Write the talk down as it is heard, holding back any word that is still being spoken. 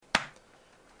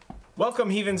Welcome,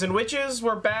 heathens and witches.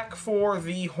 We're back for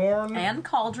the Horn and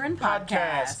Cauldron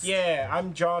podcast. Yeah,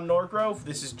 I'm John Norgrove.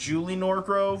 This is Julie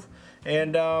Norgrove,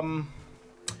 and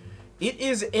it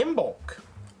is Imbolc.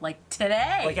 Like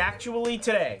today. Like actually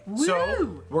today. Woo!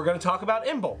 So we're going to talk about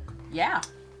Imbolc. Yeah.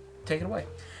 Take it away.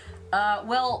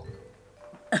 Well,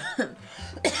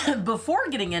 before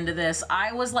getting into this,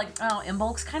 I was like, oh,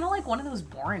 Imbolc's kind of like one of those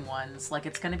boring ones. Like,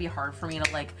 it's going to be hard for me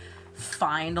to, like,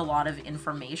 find a lot of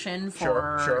information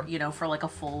for, you know, for, like, a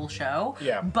full show.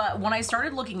 Yeah. But when I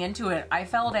started looking into it, I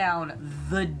fell down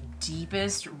the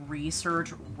deepest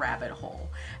research rabbit hole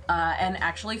and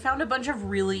actually found a bunch of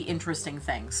really interesting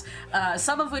things.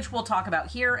 Some of which we'll talk about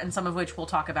here and some of which we'll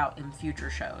talk about in future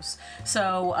shows.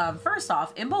 So, first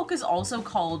off, Imbolc is also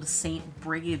called Saint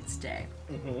Brigid's Day.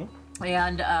 Mm-hmm.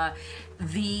 And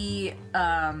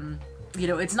you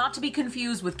know, it's not to be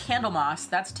confused with Candlemas.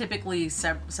 That's typically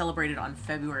celebrated on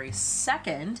February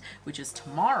 2nd, which is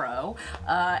tomorrow,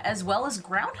 as well as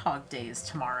Groundhog Day is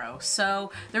tomorrow.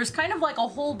 So there's kind of like a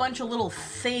whole bunch of little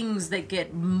things that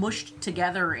get mushed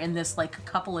together in this like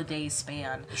couple of days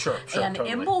span. Sure, and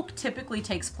totally. Imbolc typically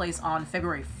takes place on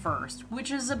February 1st,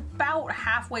 which is about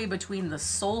halfway between the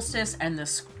solstice and the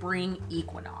spring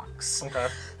equinox. Okay.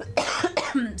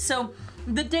 So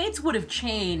the dates would have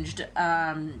changed,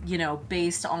 you know,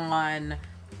 based on,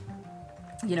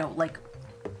 you know, like,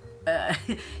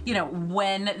 you know,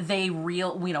 when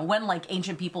when like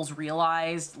ancient peoples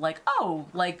realized, like, oh,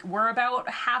 like we're about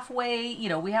halfway, you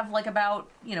know, we have like about,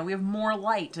 you know, we have more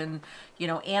light and, you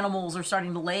know, animals are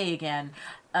starting to lay again.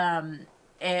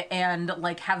 And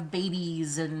like have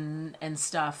babies and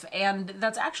stuff, and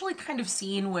that's actually kind of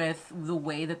seen with the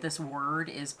way that this word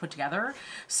is put together.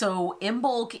 So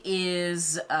Imbolc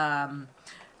is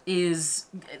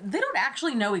they don't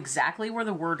actually know exactly where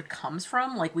the word comes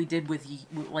from, like we did with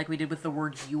the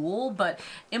word Yule, but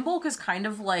Imbolc is kind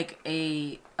of like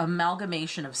a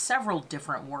amalgamation of several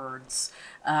different words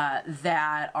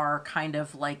that are kind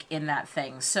of like in that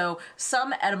thing. So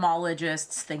some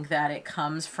etymologists think that it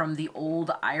comes from the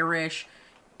old Irish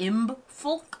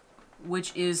Imbolc,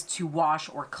 which is to wash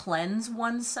or cleanse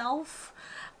oneself.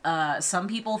 Some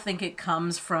people think it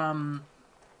comes from,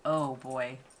 oh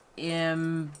boy,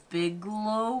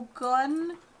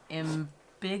 Imbiglogun?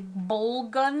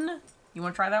 Imbigbolgun? You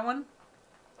want to try that one?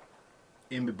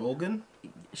 Imbolgan?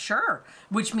 Sure.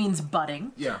 Which means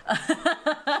budding. Yeah.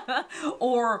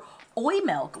 Or oy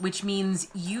milk, which means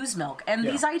use milk. And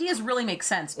these ideas really make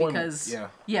sense because oy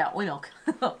milk.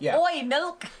 Yeah. Oy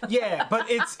milk. Yeah, but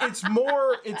it's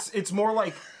more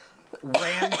like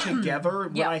ran together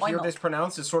when I hear this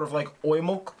pronounced. It's sort of like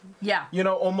oymilk. Yeah. You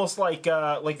know, almost like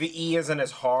the E isn't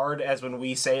as hard as when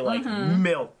we say like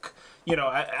milk. You know,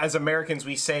 as Americans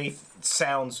we say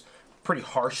sounds pretty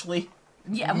harshly.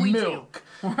 Yeah, we milk.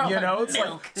 do. You know, it's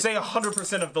milk. like say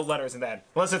 100% of the letters in that,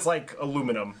 unless it's like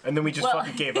aluminum, and then we just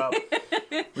fucking gave up.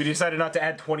 We decided not to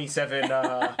add 27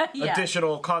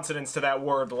 additional consonants to that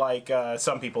word like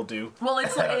some people do. Well,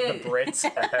 it's like the Brits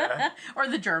or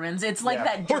the Germans. It's like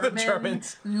that German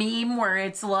meme where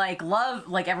it's like love,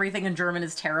 like everything in German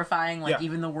is terrifying, like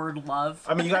even the word love.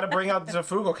 I mean, you got to bring out the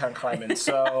Vogelkeimen,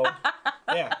 so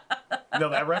yeah. You know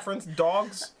that reference?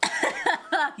 Dogs?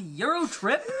 Euro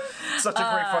Trip. Such a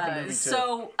great fucking movie, too.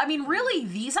 So, I mean, really,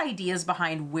 these ideas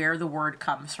behind where the word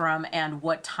comes from and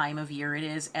what time of year it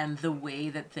is and the way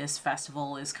that this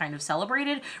festival is kind of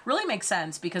celebrated really makes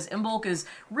sense because Imbolc is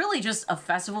really just a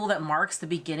festival that marks the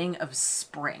beginning of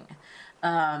spring.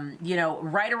 You know,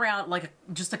 right around like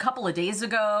just a couple of days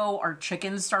ago, our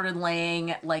chickens started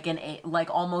laying like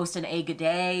almost an egg a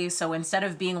day. So instead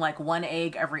of being like one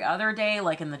egg every other day,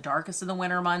 like in the darkest of the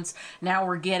winter months, now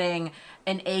we're getting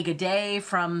an egg a day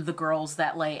from the girls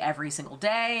that lay every single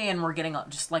day, and we're getting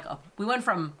just like we went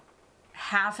from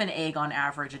half an egg on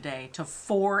average a day to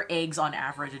 4 eggs on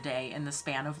average a day in the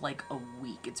span of like a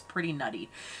week. It's pretty nutty.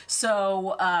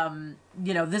 So,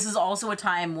 you know, this is also a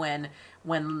time when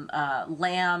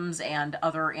lambs and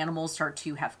other animals start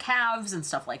to have calves and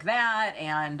stuff like that,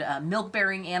 and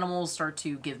milk-bearing animals start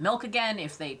to give milk again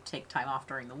if they take time off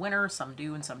during the winter. Some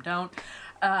do and some don't.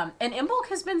 And Imbolc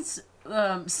has been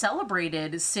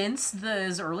celebrated since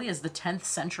as early as the 10th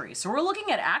century. So we're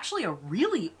looking at actually a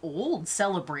really old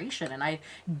celebration, and I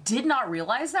did not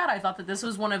realize that. I thought that this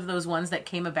was one of those ones that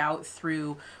came about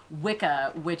through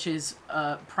Wicca, which is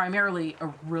primarily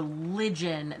a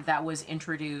religion that was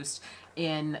introduced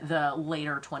in the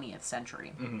later 20th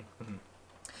century. Mm-hmm, mm-hmm.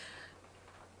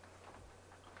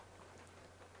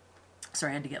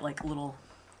 Sorry, I had to get like a little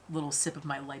sip of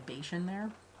my libation there.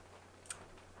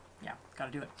 Yeah,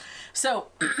 gotta do it. So,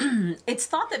 it's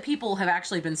thought that people have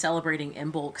actually been celebrating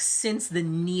Imbolc since the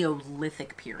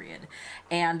Neolithic period.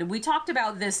 And we talked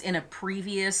about this in a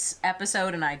previous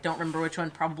episode, and I don't remember which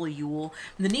one, probably Yule.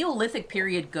 The Neolithic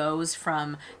period goes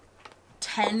from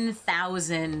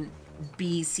 10,000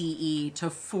 BCE to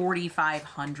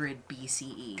 4,500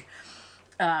 BCE.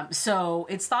 So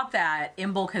it's thought that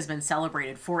Imbolc has been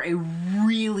celebrated for a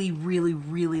really, really,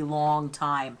 really long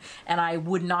time. And I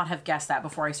would not have guessed that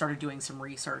before I started doing some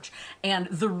research. And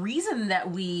the reason that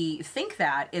we think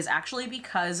that is actually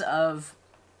because of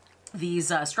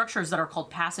these structures that are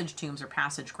called passage tombs or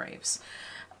passage graves.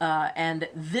 And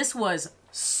this was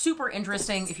super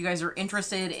interesting. If you guys are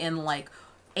interested in like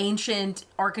ancient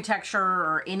architecture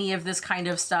or any of this kind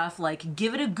of stuff, like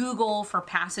give it a Google for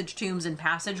passage tombs and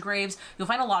passage graves. You'll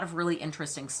find a lot of really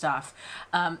interesting stuff.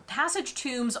 Passage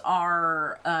tombs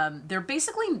are they're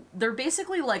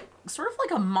basically like sort of like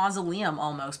a mausoleum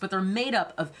almost, but they're made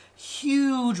up of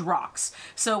huge rocks.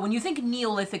 So when you think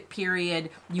Neolithic period,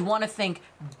 you want to think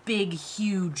big,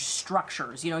 huge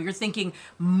structures. You know, you're thinking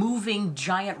moving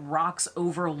giant rocks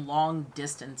over long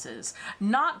distances.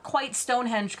 Not quite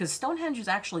Stonehenge, because Stonehenge is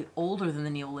actually older than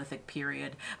the Neolithic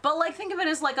period, but like think of it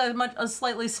as like a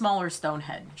slightly smaller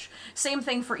Stonehenge. Same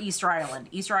thing for Easter Island.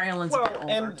 Easter Island's a bit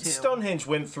older and too. Stonehenge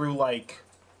went through like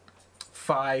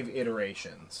 5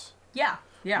 iterations. Yeah.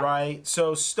 Right?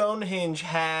 So Stonehenge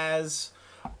has,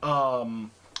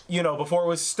 you know, before it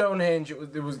was Stonehenge,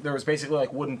 there was basically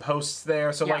like wooden posts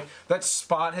there. So like that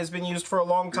spot has been used for a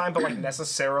long time, but like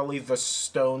necessarily the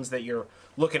stones that you're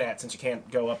looking at, since you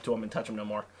can't go up to them and touch them no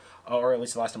more, or at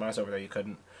least the last time I was over there, you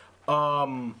couldn't.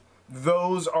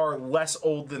 Those are less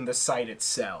old than the site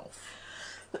itself.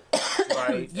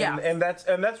 Right? Yeah. And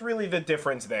that's really the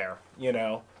difference there, you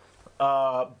know.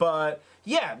 But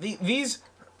yeah, these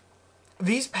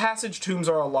passage tombs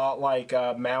are a lot like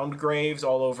mound graves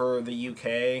all over the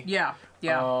UK. Yeah.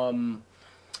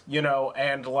 You know,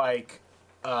 and like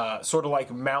sort of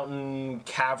like mountain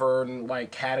cavern,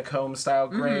 like catacomb style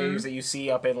graves that you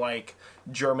see up in like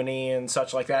Germany and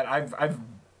such like that. I've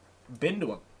been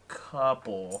to a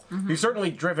couple. We've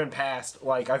certainly driven past.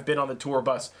 Like I've been on the tour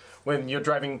bus when you're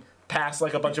driving past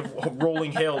like a bunch of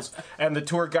rolling hills, and the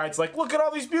tour guide's like, look at all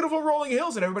these beautiful rolling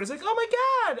hills, and everybody's like, oh my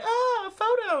god,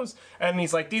 photos, and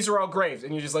he's like, these are all graves,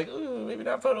 and you're just like, ooh, maybe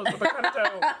not photos, but they're kind of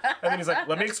dope. And then he's like,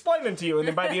 let me explain them to you, and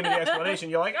then by the end of the explanation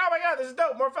you're like, oh my god, this is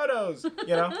dope, more photos,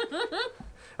 you know.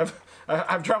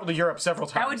 I've traveled to Europe several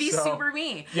times. That would be super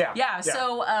me. Yeah.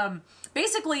 So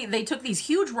basically, they took these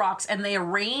huge rocks and they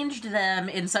arranged them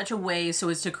in such a way so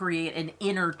as to create an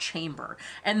inner chamber.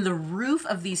 And the roof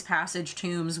of these passage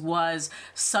tombs was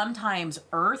sometimes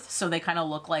earth, so they kind of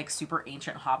look like super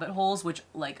ancient hobbit holes, which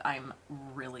like I'm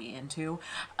really into.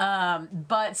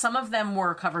 But some of them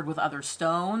were covered with other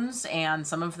stones, and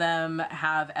some of them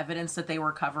have evidence that they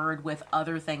were covered with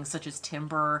other things such as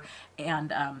timber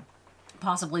and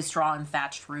possibly straw and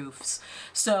thatched roofs.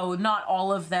 So not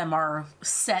all of them are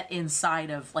set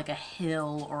inside of like a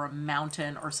hill or a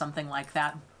mountain or something like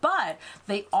that, but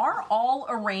they are all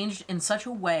arranged in such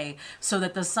a way so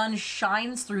that the sun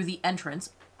shines through the entrance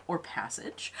or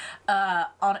passage at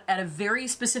a very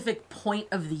specific point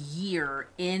of the year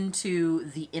into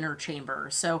the inner chamber.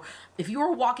 So if you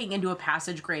were walking into a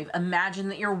passage grave, imagine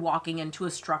that you're walking into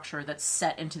a structure that's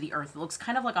set into the earth. It looks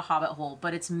kind of like a hobbit hole,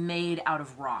 but it's made out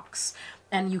of rocks.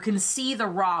 And you can see the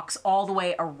rocks all the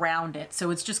way around it. So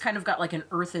it's just kind of got like an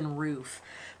earthen roof.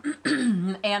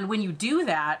 And when you do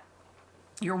that,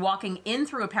 you're walking in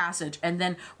through a passage, and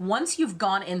then once you've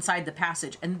gone inside the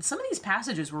passage, and some of these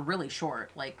passages were really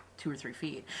short, like 2 or 3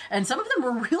 feet, and some of them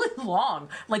were really long,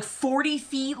 like 40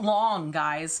 feet long,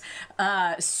 guys,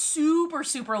 super,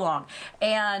 super long,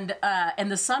 and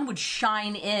the sun would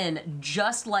shine in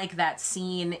just like that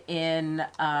scene in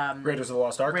Raiders of the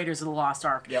Lost Ark. Raiders of the Lost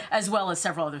Ark, yep. As well as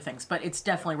several other things, but it's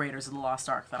definitely Raiders of the Lost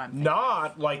Ark that I'm thinking.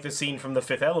 Not like the scene from The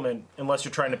Fifth Element, unless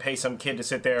you're trying to pay some kid to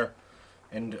sit there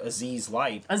and Aziz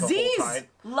Light the whole time.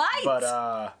 Light!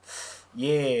 But,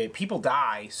 yeah, people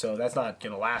die, so that's not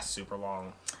going to last super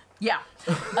long. Yeah.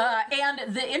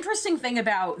 And the interesting thing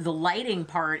about the lighting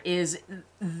part is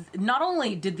not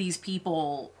only did these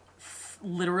people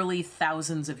literally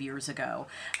thousands of years ago,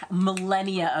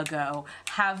 millennia ago,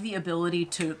 have the ability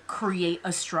to create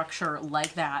a structure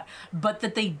like that, but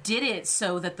that they did it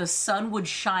so that the sun would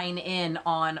shine in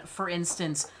on, for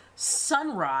instance,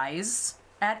 sunrise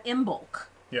at Imbolc.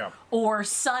 Yeah. Or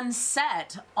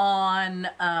sunset on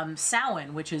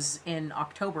Samhain, which is in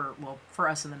October, well, for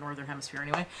us in the Northern Hemisphere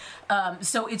anyway.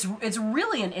 So it's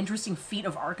really an interesting feat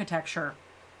of architecture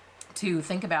to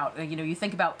think about. You know, you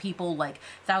think about people like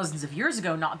thousands of years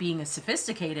ago not being as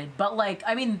sophisticated, but like,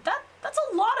 I mean, that's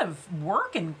a lot of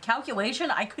work and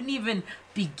calculation. I couldn't even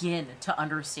begin to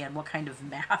understand what kind of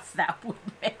math that would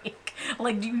make.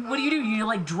 Like, what do? You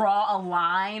like draw a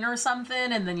line or something,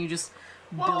 and then you just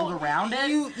build around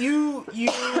it? You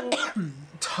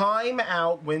time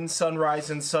out when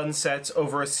sunrise and sunsets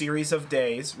over a series of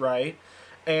days, right?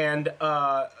 And,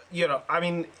 you know, I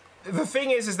mean, the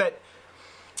thing is that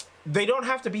they don't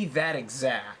have to be that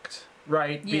exact,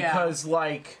 right? Yeah. Because,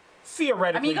 like,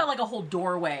 theoretically... I mean, you got, like, a whole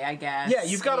doorway, I guess. Yeah,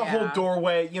 you've got a whole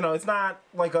doorway. You know, it's not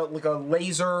like a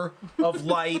laser of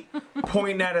light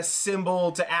pointing at a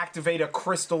symbol to activate a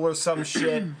crystal or some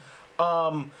shit.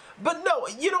 But no,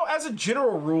 you know, as a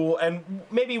general rule, and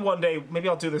maybe one day, maybe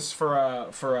I'll do this for a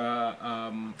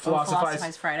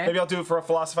Philosophized Friday. Maybe I'll do it for a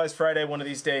Philosophized Friday one of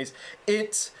these days.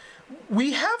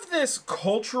 We have this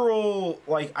cultural,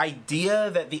 like, idea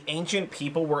that the ancient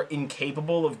people were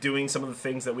incapable of doing some of the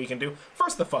things that we can do.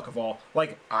 First the fuck of all,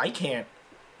 like, I can't.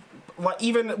 Like,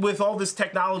 even with all this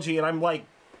technology, and I'm, like,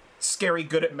 scary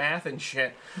good at math and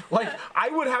shit. Like, I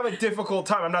would have a difficult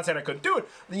time. I'm not saying I couldn't do it,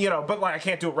 you know, but, like, I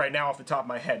can't do it right now off the top of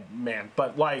my head, man.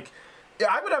 But, like,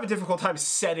 I would have a difficult time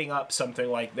setting up something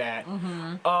like that.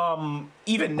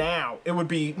 Even now, it would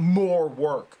be more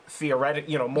work,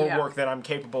 theoretically, you know, more work than I'm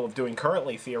capable of doing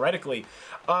currently, theoretically.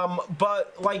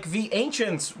 But, like, the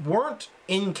ancients weren't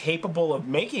incapable of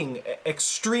making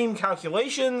extreme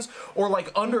calculations or,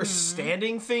 like,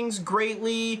 understanding things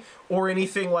greatly or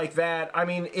anything like that. I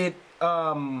mean,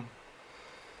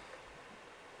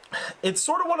 it's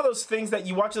sort of one of those things that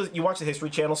you watch the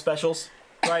History Channel specials,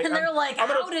 right? And they're like,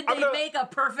 how did they make a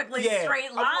perfully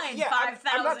straight line 5,000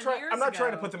 years ago? I'm not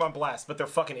trying to put them on blast, but they're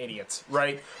fucking idiots,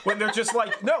 right? When they're just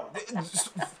like, no,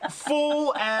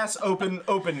 full ass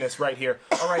openness right here.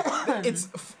 All right, it's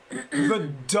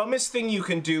the dumbest thing you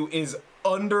can do is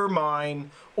undermine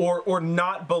or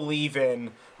not believe in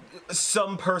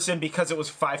some person because it was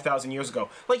 5,000 years ago.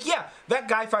 Like, yeah, that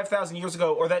guy 5,000 years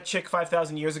ago or that chick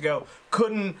 5,000 years ago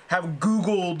couldn't have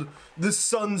Googled the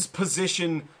sun's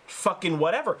position fucking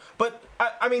whatever. But,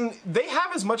 I mean, they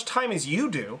have as much time as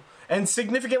you do and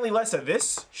significantly less of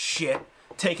this shit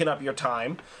taking up your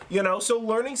time, you know? So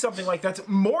learning something like that's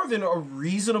more than a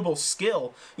reasonable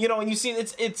skill, you know, and you see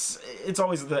it's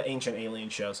always the ancient alien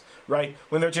shows, right?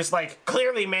 When they're just like,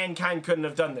 clearly mankind couldn't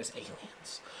have done this.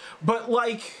 Aliens. But,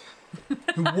 like,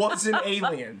 it wasn't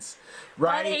aliens,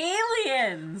 right? But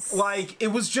aliens! Like, it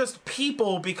was just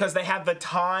people because they had the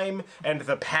time and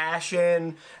the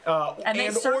passion, and they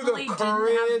certainly or the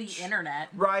courage, didn't have the internet,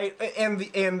 right? And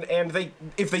they,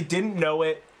 if they didn't know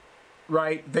it,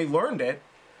 right, they learned it,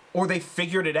 or they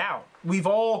figured it out. We've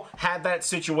all had that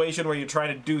situation where you're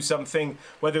trying to do something,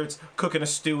 whether it's cooking a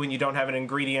stew and you don't have an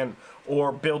ingredient,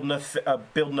 or building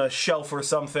a shelf or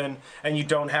something, and you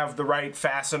don't have the right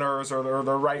fasteners or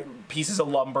the right pieces of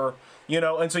lumber, you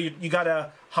know, and so you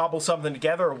gotta hobble something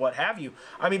together or what have you.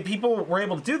 I mean, people were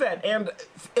able to do that, and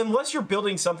unless you're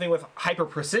building something with hyper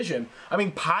precision, I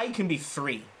mean, pi can be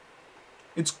 3.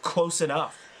 It's close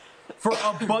enough for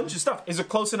a bunch of stuff. Is it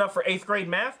close enough for 8th grade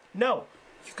math? No.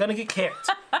 You're gonna get kicked.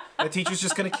 The teacher's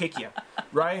just gonna kick you,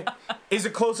 right? Is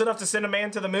it close enough to send a man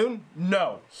to the moon?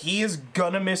 No. He is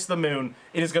gonna miss the moon.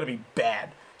 It is gonna be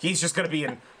bad. He's just gonna be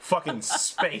in fucking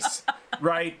space,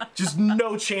 right? Just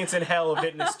no chance in hell of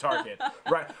hitting his target,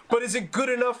 right? But is it good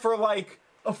enough for, like,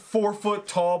 a 4-foot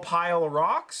tall pile of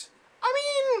rocks?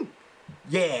 I mean,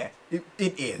 yeah, it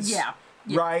is. Yeah.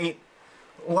 Right?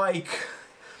 Like,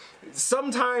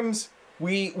 sometimes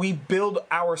we build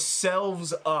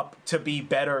ourselves up to be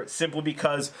better simply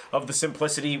because of the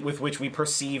simplicity with which we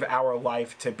perceive our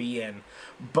life to be in.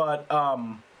 But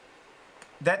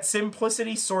that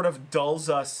simplicity sort of dulls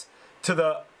us to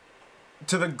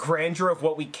the grandeur of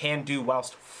what we can do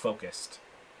whilst focused.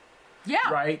 Yeah.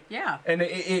 Right? Yeah. And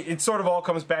it sort of all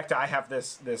comes back to, I have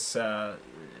this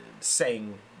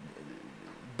saying,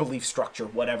 belief structure,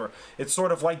 whatever. It's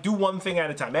sort of like, do one thing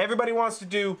at a time. Everybody wants to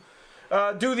do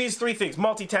these 3 things,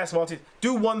 multitask,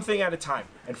 do one thing at a time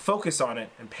and focus on it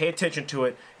and pay attention to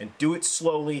it and do it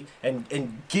slowly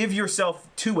and give yourself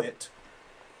to it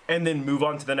and then move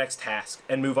on to the next task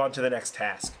and move on to the next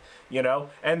task, you know?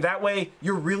 And that way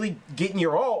you're really getting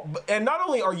your all, and not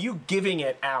only are you giving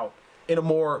it out in a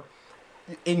more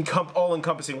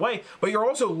all-encompassing way, but you're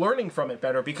also learning from it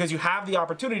better because you have the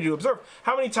opportunity to observe.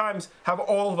 How many times have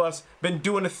all of us been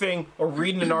doing a thing or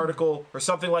reading an article or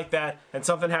something like that, and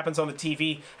something happens on the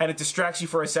TV and it distracts you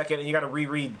for a second and you got to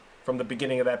reread from the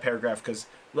beginning of that paragraph because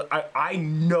I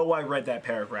know I read that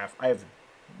paragraph. I have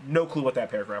no clue what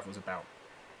that paragraph was about.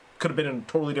 Could have been in a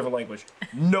totally different language.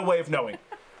 No way of knowing.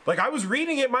 Like, I was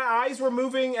reading it, my eyes were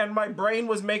moving, and my brain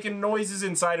was making noises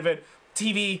inside of it.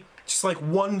 TV, just like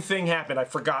one thing happened. I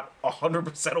forgot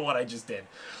 100% of what I just did,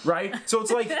 right? So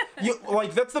it's like,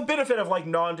 that's the benefit of like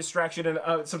non-distraction,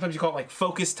 and sometimes you call it like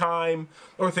focus time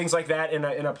or things like that in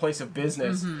a place of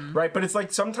business, right? But it's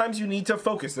like sometimes you need to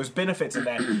focus. There's benefits in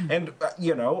that, and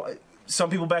you know, some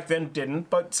people back then didn't,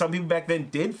 but some people back then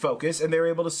did focus, and they were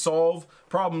able to solve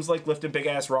problems like lifting big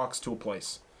ass rocks to a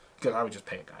place. Because I would just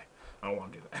pay a guy. I don't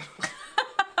want to do that.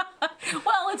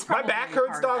 Well, it's probably my back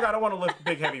hurts, dog. I don't want to lift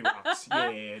big, heavy rocks.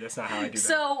 Yeah, that's not how I do that.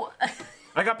 So,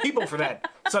 I got people for that.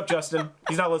 What's up, Justin?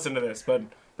 He's not listening to this, but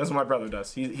that's what my brother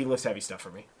does. He lifts heavy stuff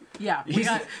for me. Yeah, he's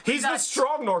the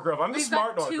strong Norgrove. I'm the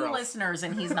smart Norgrove. 2 listeners,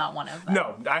 and he's not one of them.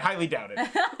 No, I highly doubt it.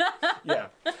 Yeah,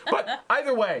 but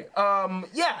either way,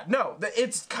 yeah, no,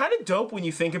 it's kind of dope when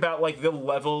you think about like the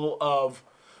level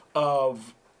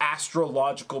of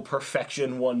astrological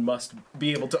perfection one must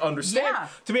be able to understand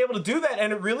to be able to do that,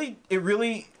 and it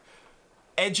really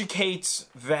educates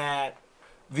that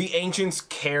the ancients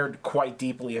cared quite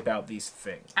deeply about these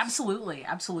things. Absolutely.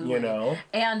 You know?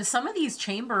 And some of these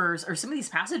chambers, or some of these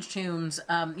passage tombs,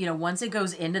 you know, once it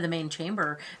goes into the main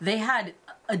chamber, they had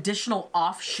additional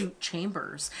offshoot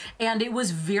chambers. And it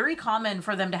was very common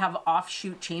for them to have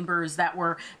offshoot chambers that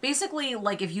were basically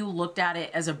like if you looked at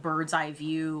it as a bird's eye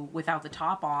view without the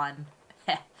top on.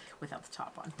 Without the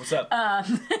top on. What's up?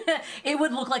 It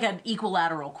would look like an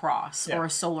equilateral cross or a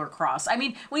solar cross. I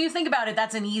mean, when you think about it,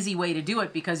 that's an easy way to do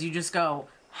it because you just go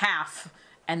half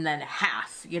and then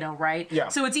half, you know, right? Yeah.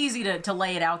 So it's easy to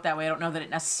lay it out that way. I don't know that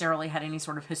it necessarily had any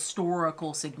sort of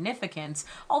historical significance,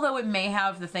 although it may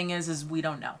have. The thing is we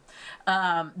don't know.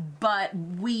 But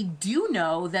we do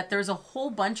know that there's a whole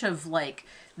bunch of, like,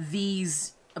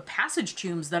 these passage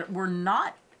tombs that were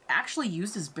not actually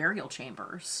used as burial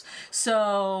chambers.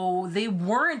 So they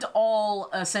weren't all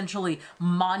essentially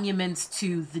monuments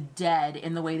to the dead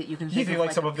in the way that you can think You think of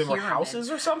like some of them were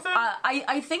houses or something?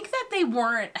 I think that they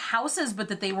weren't houses, but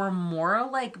that they were more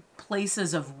like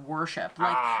places of worship.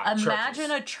 Like imagine churches.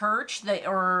 a church that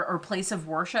or place of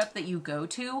worship that you go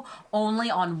to only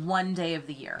on one day of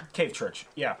the year. Cave church,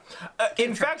 yeah.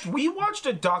 In fact, we watched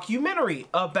a documentary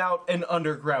about an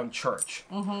underground church.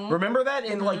 Remember that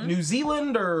in like New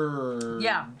Zealand or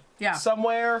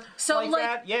somewhere so like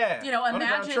that? Yeah. You know,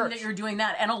 imagine that you're doing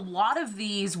that. And a lot of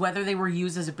these, whether they were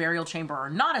used as a burial chamber or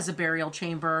not as a burial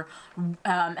chamber,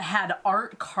 had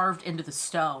art carved into the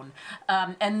stone.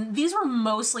 And these were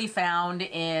mostly found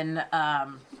in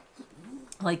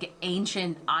like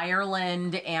ancient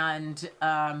Ireland and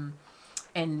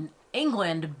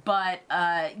England, but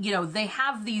you know, they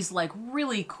have these like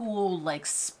really cool like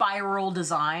spiral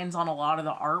designs on a lot of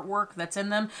the artwork that's in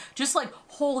them, just like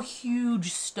whole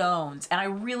huge stones, and I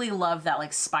really love that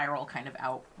like spiral kind of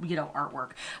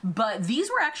artwork. But these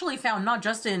were actually found not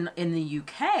just in the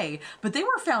UK, but they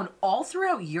were found all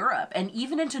throughout Europe and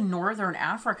even into northern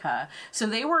Africa. So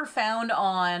they were found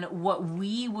on what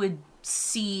we would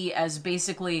see as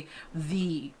basically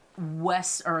the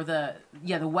west or the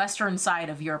western side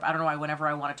of Europe. I don't know why whenever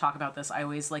I want to talk about this I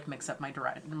always like mix up my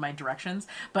directions,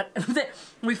 but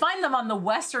we find them on the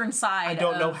western side. I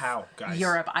don't know how, guys.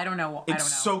 Europe. I don't know.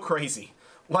 It's so crazy.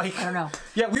 Like, I don't know.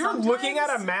 Yeah, we were looking at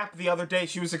a map the other day.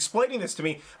 She was explaining this to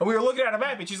me, and we were looking at a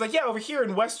map, and she's like, "Yeah, over here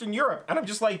in Western Europe," and I'm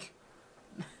just like.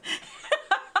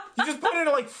 You just put it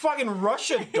in like fucking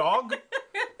Russia, dog.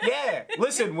 Yeah.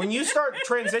 Listen, when you start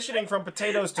transitioning from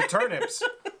potatoes to turnips,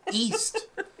 east.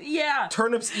 Yeah.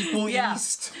 Turnips equal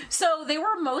east. So they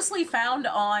were mostly found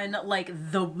on like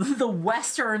the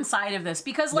western side of this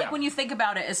because like when you think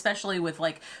about it, especially with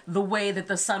like the way that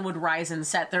the sun would rise and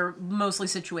set, they're mostly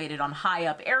situated on high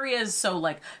up areas, so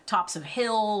like tops of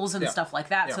hills and stuff like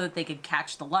that, so that they could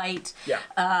catch the light. Yeah.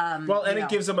 Well, and it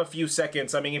gives them a few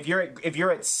seconds. I mean, if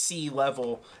you're at sea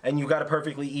level and you got a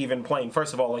perfectly even plane,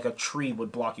 first of all, like a tree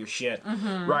would block your shit,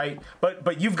 right?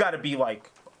 But you've got to be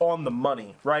like on the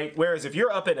money, right? Whereas if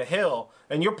you're up in a hill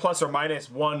and you're plus or minus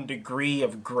 1 degree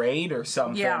of grade or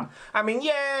something, I mean,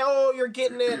 you're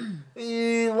getting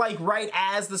it like right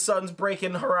as the sun's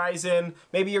breaking the horizon.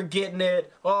 Maybe you're getting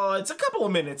it, it's a couple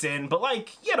of minutes in, but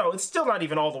like, you know, it's still not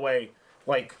even all the way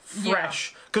like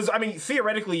fresh. Because I mean,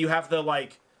 theoretically, you have the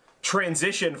like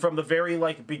transition from the very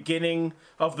like beginning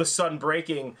of the sun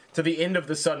breaking to the end of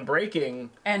the sun breaking,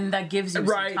 and that gives you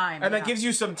some time, and that gives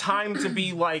you some time to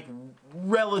be like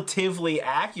relatively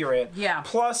accurate.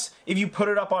 Plus, if you put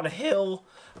it up on a hill,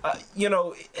 you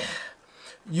know,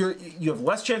 you have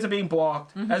less chance of being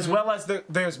blocked, as well as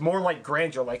there's more like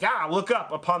grandeur. Like, look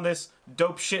up upon this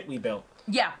dope shit we built.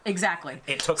 Yeah, exactly.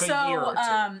 It took a year or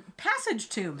two. Passage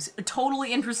tombs, a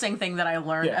totally interesting thing that I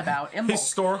learned about Imbolc.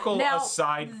 Historical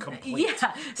aside complete.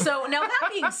 Yeah. So now that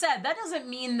being said, that doesn't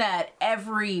mean that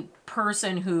every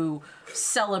person who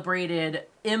celebrated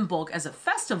Imbolc as a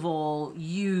festival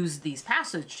used these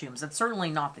passage tombs. That's certainly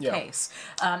not the case.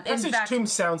 Passage tomb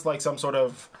sounds like some sort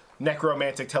of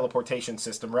necromantic teleportation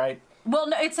system, right? Well,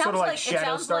 no, it sounds sort of like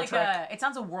it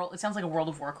sounds like a World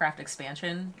of Warcraft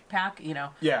expansion pack, you know,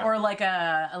 yeah, or like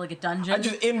a dungeon.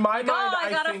 In my mind,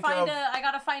 I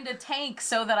gotta find a tank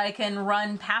so that I can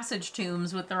run passage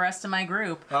tombs with the rest of my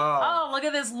group. Oh, look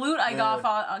at this loot I got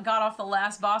off the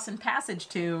last boss in passage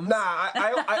tombs. Nah,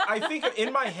 I think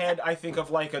in my head I think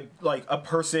of like a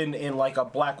person in like a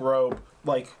black robe,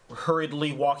 like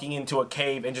hurriedly walking into a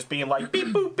cave and just being like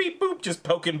beep boop, just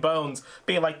poking bones,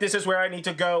 being like, this is where I need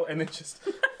to go, and then just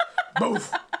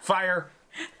boof, fire,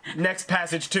 next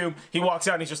passage tomb. He walks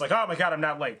out and he's just like, oh my god, I'm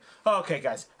not late. Oh, okay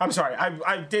guys, I'm sorry,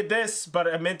 I did this, but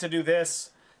I meant to do this.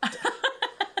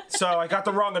 So I got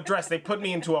the wrong address. They put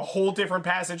me into a whole different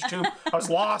passage tomb. I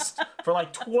was lost for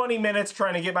like 20 minutes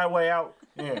trying to get my way out.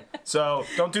 Yeah. So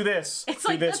don't do this. It's do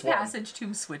like this the one. passage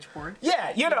tomb switchboard.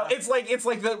 Yeah, you know, it's like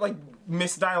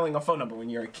misdialing a phone number when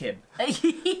you're a kid.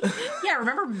 Yeah,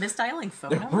 remember misdialing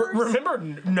phone numbers? Remember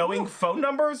knowing phone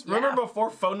numbers? Yeah. Remember before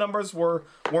phone numbers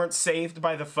weren't saved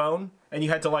by the phone and you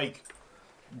had to like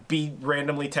be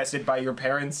randomly tested by your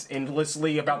parents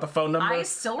endlessly about the phone number? I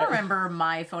still remember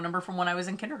my phone number from when I was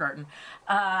in kindergarten.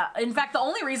 In fact, the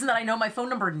only reason that I know my phone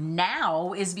number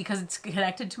now is because it's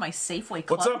connected to my Safeway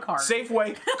club What's up, card.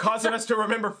 Safeway, causing us to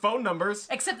remember phone numbers.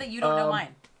 Except that you don't know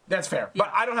mine. That's fair,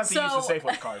 but I don't have to use the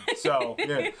Safeway card. So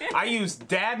yeah. I use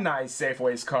Dad and I's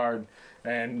Safeway's card,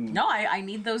 and no, I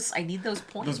need those. I need those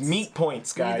points. Those meat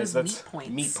points, guys. Those meat points.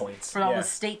 Meat points for all the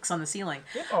stakes on the ceiling.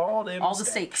 Yeah, all the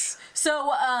stakes.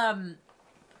 So,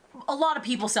 a lot of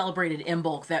people celebrated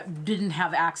Imbolc that didn't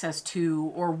have access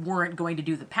to or weren't going to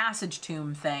do the passage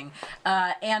tomb thing.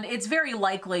 And it's very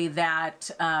likely that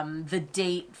the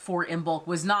date for Imbolc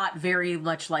was not very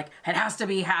much like, it has to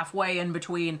be halfway in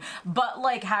between, but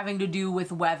like having to do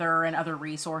with weather and other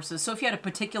resources. So if you had a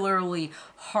particularly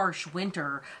harsh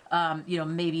winter, you know,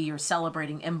 maybe you're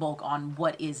celebrating Imbolc on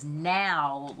what is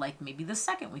now, like maybe the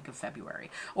second week of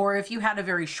February. Or if you had a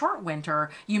very short winter,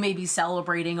 you may be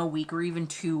celebrating a week or even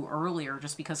two earlier,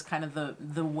 just because kind of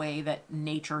the way that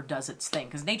nature does its thing.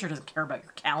 Because nature doesn't care about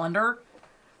your calendar.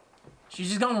 She's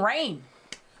just going to rain.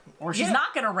 Or she's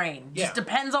not going to rain. Just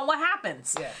depends on what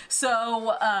happens. Yeah.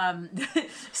 So,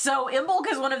 so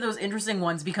Imbolc is one of those interesting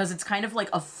ones because it's kind of like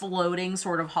a floating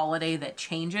sort of holiday that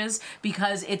changes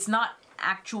because it's not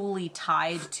actually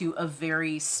tied to a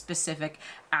very specific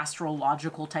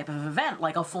astrological type of event,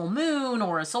 like a full moon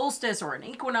or a solstice or an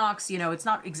equinox. You know, it's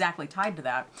not exactly tied to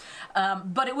that.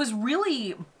 But it was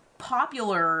really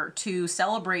popular to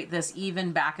celebrate this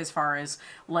even back as far as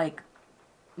like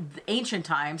ancient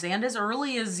times and as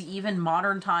early as even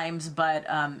modern times, but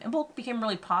Imbolc became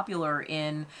really popular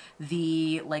in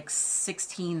the like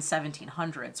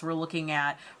 1700s. We're looking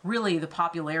at really the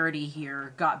popularity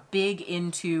here got big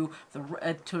into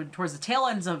the towards the tail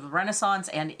ends of the Renaissance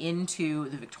and into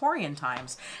the Victorian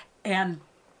times. And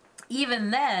even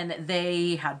then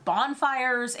they had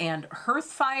bonfires and hearth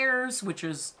fires, which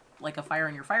is like a fire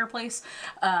in your fireplace.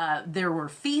 There were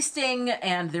feasting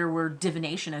and there were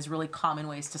divination as really common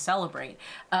ways to celebrate.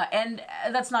 And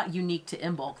that's not unique to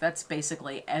Imbolc. That's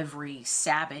basically every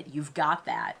Sabbath. You've got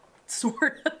that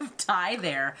sort of tie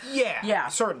there. Yeah,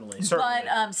 certainly.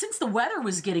 But since the weather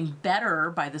was getting better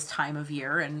by this time of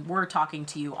year, and we're talking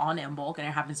to you on Imbolc, and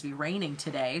it happens to be raining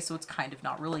today, so it's kind of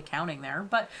not really counting there,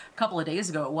 but a couple of days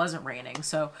ago it wasn't raining.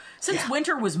 So since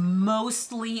winter was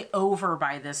mostly over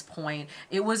by this point,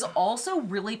 it was also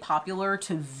really popular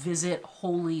to visit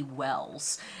holy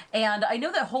wells. And I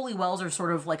know that holy wells are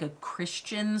sort of like a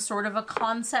Christian sort of a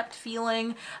concept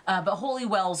feeling, but holy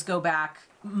wells go back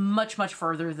much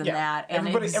further than that, and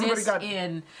everybody got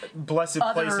in blessed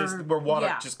places where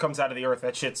water just comes out of the earth.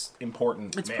 That shit's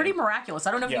important. It's pretty miraculous.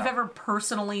 I don't know if you've ever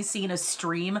personally seen a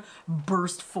stream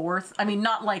burst forth. I mean,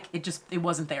 not like it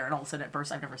wasn't there and all of a sudden it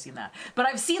burst. I've never seen that, but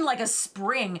I've seen like a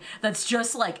spring that's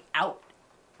just like out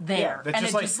there, and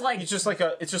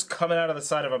it's just coming out of the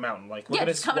side of a mountain. Like look at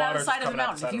its coming out water of the side of the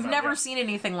mountain. If you've never seen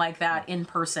anything like that in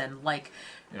person, like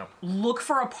look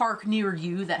for a park near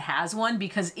you that has one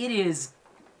because it is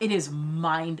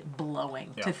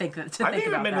mind-blowing to think that. I've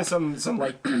even been to some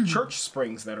like church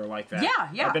springs that are like that.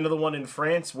 Yeah. I've been to the one in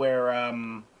France where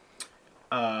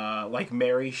like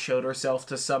Mary showed herself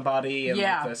to somebody and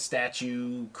like the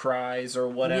statue cries or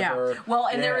whatever. Yeah. Well,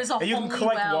 and there is a and you can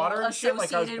collect water and shit.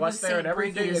 Like I was associated blessed with there and Saint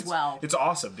everything. Brigid as well. It's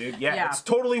awesome, dude. Yeah, it's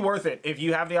totally worth it if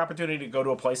you have the opportunity to go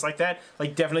to a place like that.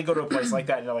 Like definitely go to a place like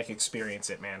that and like experience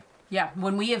it, man. Yeah,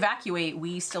 when we evacuate,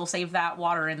 we still save that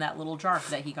water in that little jar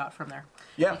that he got from there.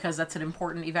 Yeah. Because that's an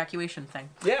important evacuation thing.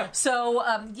 Yeah. So,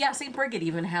 Saint Brigid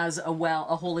even has a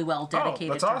holy well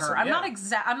dedicated to awesome. her.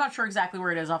 I'm not sure exactly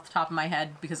where it is off the top of my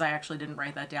head because I actually didn't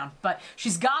write that down. But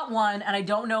she's got one, and I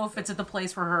don't know if it's at the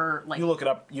place where her like. You look it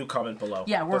up. You comment below.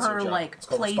 Yeah, where that's her like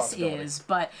place is.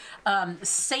 But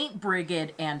Saint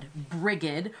Brigid and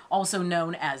Brigid, also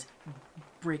known as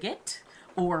Brigit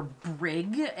or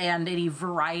Brig, and any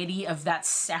variety of that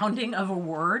sounding of a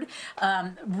word,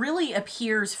 really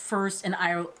appears first in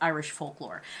Irish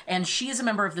folklore. And she is a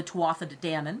member of the Tuatha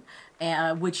Dé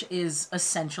Danann, which is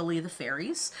essentially the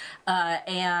fairies,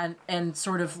 and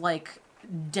sort of like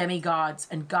demigods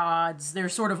and gods. They're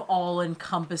sort of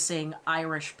all-encompassing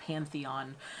Irish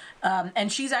pantheon.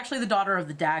 And she's actually the daughter of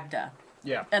the Dagda.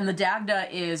 Yeah. And the Dagda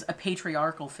is a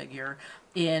patriarchal figure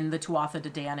in the Tuatha Dé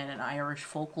Danann and Irish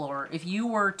folklore. If you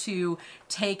were to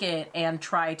take it and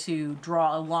try to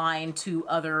draw a line to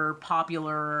other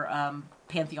popular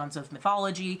pantheons of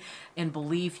mythology and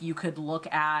belief, you could look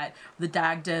at the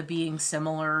Dagda being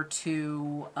similar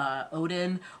to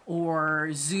Odin or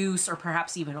Zeus, or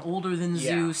perhaps even older than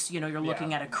Zeus. You know, you're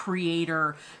looking at a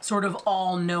creator, sort of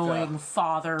all-knowing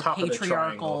father,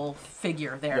 patriarchal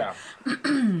figure there.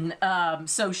 Yeah.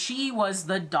 So she was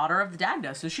the daughter of the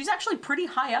Dagda, so she's actually pretty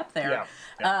high up there.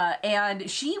 And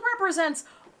she represents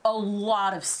a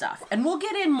lot of stuff, and we'll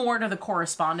get in more to the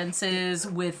correspondences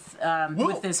with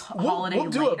this holiday We'll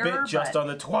do later, a bit just on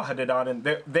the Tuatha Dé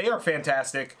Danann. They are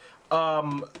fantastic.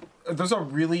 There's a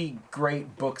really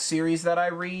great book series that I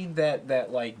read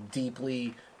that like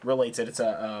deeply relates it. It's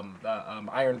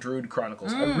Iron Druid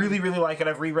Chronicles. I really like it.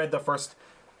 I've reread the first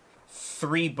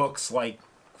 3 books like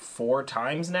 4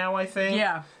 times now, I think.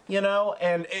 Yeah. You know,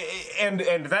 and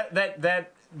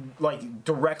that like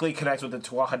directly connects with the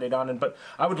Tuatha Dé Danann, but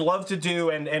I would love to do,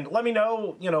 and let me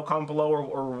know, you know, comment below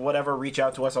or whatever, reach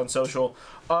out to us on social,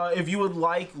 if you would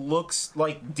like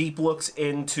deep looks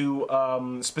into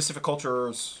specific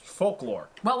cultures' folklore.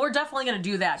 Well, we're definitely going to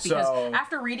do that, because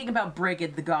after reading about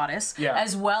Brigid, the goddess,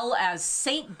 as well as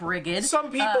Saint Brigid,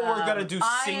 some people are going to do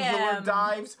singular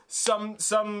dives,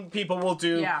 some people will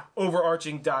do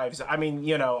overarching dives. I mean,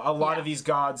 you know, a lot of these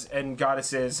gods and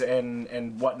goddesses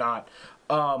and whatnot,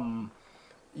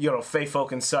 you know, fae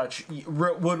folk and such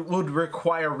would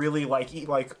require really like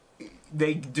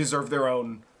they deserve their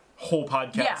own whole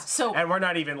podcast. Yeah, so and we're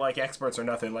not even like experts or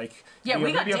nothing. Like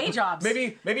we got day jobs.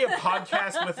 Maybe a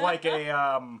podcast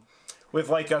with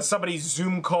like a somebody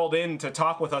Zoom called in to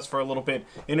talk with us for a little bit,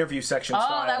 interview section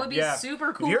style. Oh, that would be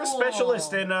super cool. If you're a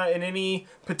specialist in any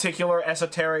particular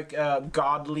esoteric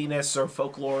godliness or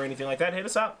folklore or anything like that, hit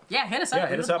us up. Yeah, hit us up.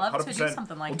 Hit us up. Love 100%. to do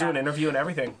something like we'll that. do an interview and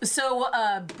everything. So,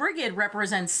 Brigid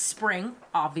represents spring,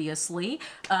 obviously,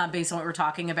 based on what we're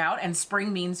talking about, and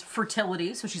spring means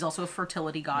fertility, so she's also a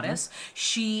fertility goddess.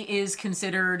 She is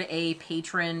considered a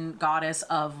patron goddess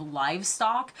of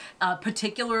livestock,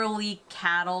 particularly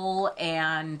cattle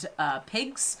and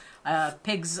pigs.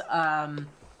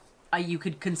 You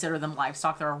could consider them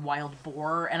livestock. They're a wild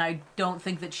boar, and I don't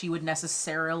think that she would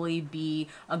necessarily be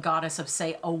a goddess of,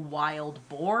 say, a wild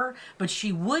boar, but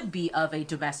she would be of a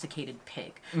domesticated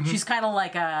pig. She's kind of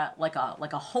like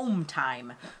a home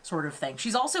time sort of thing.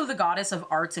 She's also the goddess of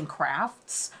arts and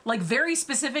crafts, like very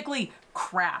specifically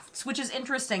crafts, which is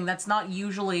interesting. That's not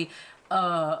usually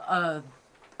a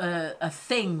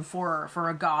thing for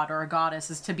a god or a goddess,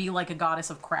 is to be like a goddess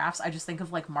of crafts. I just think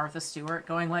of like Martha Stewart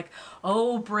going like,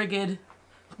 "Oh, Brigid,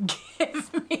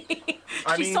 give me."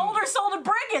 She sold her soul to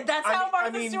Brigid. That's how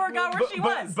Martha Stewart got where she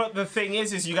was. But the thing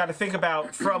is you got to think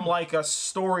about from like a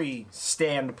story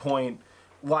standpoint,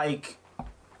 like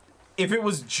if it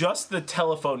was just the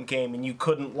telephone game and you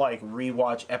couldn't like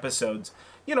rewatch episodes,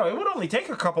 you know, it would only take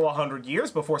a couple of 100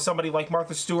 years before somebody like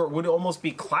Martha Stewart would almost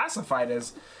be classified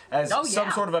as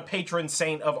some sort of a patron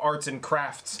saint of arts and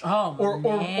crafts or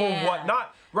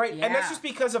whatnot, right? Yeah. And that's just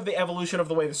because of the evolution of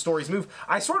the way the stories move.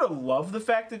 I sort of love the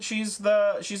fact that she's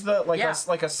a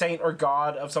saint or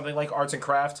god of something like arts and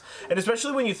crafts, and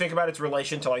especially when you think about its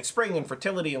relation to like spring and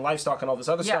fertility and livestock and all this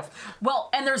other stuff. Well,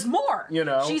 and there's more. You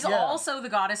know, she's also the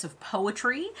goddess of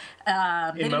poetry,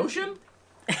 emotion.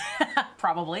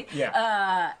 Probably.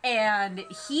 Yeah. And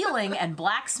healing and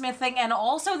blacksmithing, and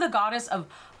also the goddess of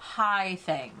high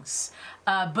things.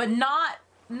 But not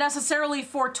necessarily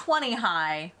 420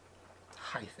 high.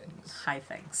 High things. High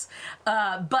things.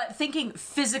 But thinking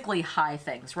physically high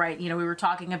things, right? You know, we were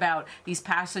talking about these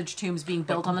passage tombs being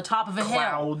built on the top of a hill.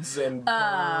 Clouds and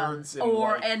birds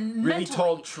and really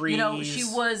tall trees. You know, she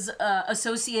was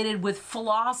associated with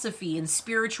philosophy and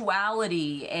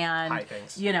spirituality and high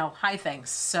things. You know, high things.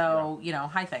 So, you know,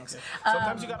 high things. Yeah.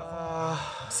 Sometimes you gotta.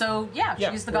 So yeah,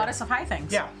 she's the goddess of high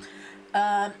things. Yeah.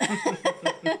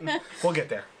 We'll get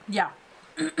there. Yeah.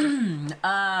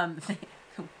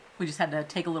 We just had to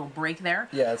take a little break there.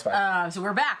 Yeah, that's fine. So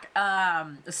we're back.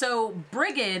 So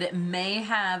Brigid may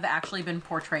have actually been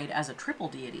portrayed as a triple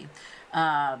deity,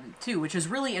 too, which is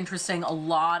really interesting. A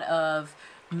lot of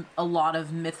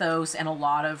mythos and a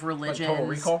lot of religions. Like Total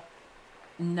Recall?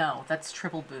 No, that's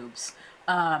triple boobs.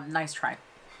 Nice try.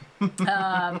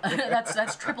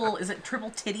 That's triple. Is it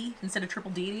triple titty instead of triple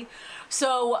deity?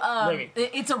 So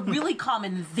it's a really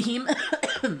common theme.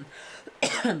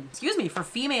 Excuse me, for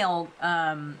female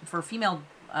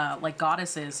like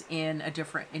goddesses in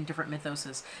different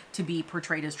mythoses to be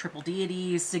portrayed as triple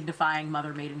deities, signifying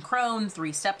mother, maiden, crone.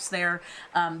 3 steps there.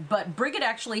 But Brigid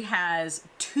actually has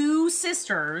 2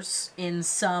 sisters in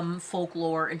some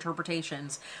folklore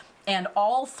interpretations, and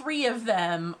all 3 of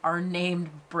them are named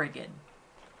Brigid.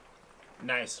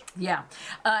 Nice. Yeah.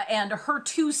 And her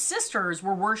 2 sisters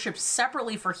were worshipped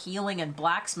separately for healing and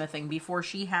blacksmithing before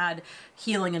she had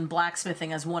healing and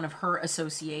blacksmithing as one of her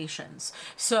associations.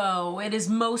 So it is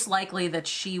most likely that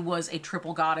she was a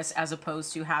triple goddess as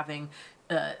opposed to having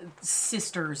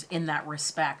sisters in that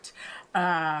respect.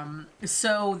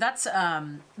 So that's,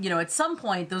 you know, at some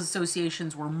point those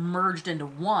associations were merged into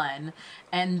one,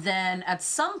 and then at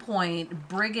some point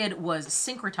Brigid was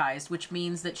syncretized, which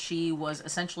means that she was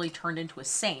essentially turned into a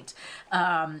saint.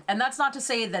 And that's not to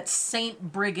say that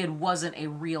Saint Brigid wasn't a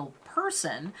real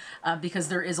person, because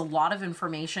there is a lot of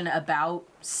information about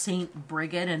Saint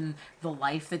Brigid and the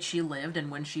life that she lived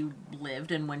and when she lived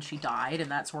and when she died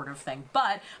and that sort of thing.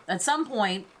 But at some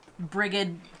point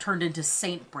Brigid turned into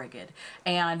Saint Brigid,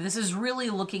 and this is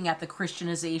really looking at the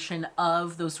Christianization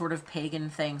of those sort of pagan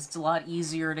things. It's a lot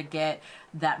easier to get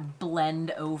that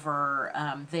blend over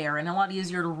there, and a lot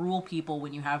easier to rule people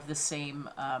when you have the same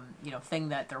you know, thing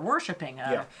that they're worshiping.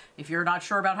 If you're not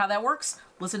sure about how that works,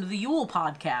 listen to the Yule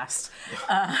podcast.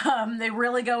 They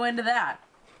really go into that.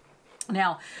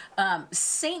 Now,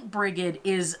 Saint Brigid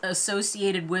is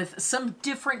associated with some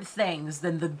different things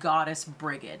than the goddess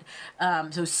Brigid.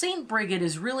 So Saint Brigid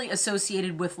is really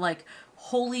associated with, like,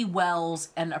 holy wells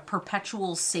and a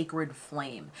perpetual sacred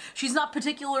flame. She's not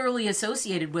particularly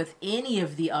associated with any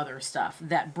of the other stuff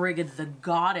that Brigid the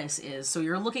goddess is. So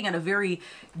you're looking at a very,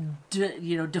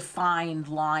 defined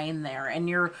line there, and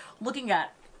you're looking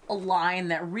at a line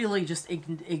that really just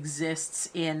exists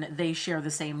in they share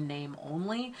the same name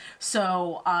only.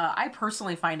 So I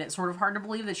personally find it sort of hard to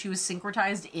believe that she was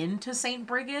syncretized into Saint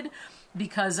Brigid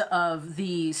because of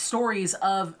the stories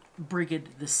of Brigid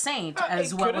the Saint,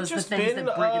 as well as the things that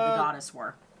Brigid the goddess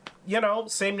were. You know,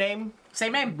 same name.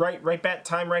 Same name. Right back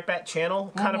time, right back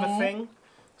channel kind of a thing.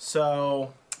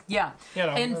 So... Yeah. You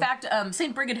know, in fact,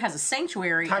 Saint Brigid has a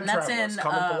sanctuary, and that's in...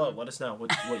 Comment below. Let us know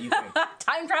what you think.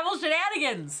 Time travel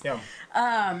shenanigans!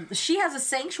 Yeah. She has a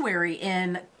sanctuary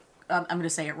in... I'm going to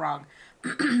say it wrong.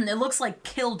 It looks like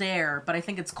Kildare, but I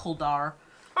think it's Kildare.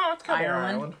 Oh, it's Kildare,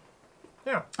 Ireland.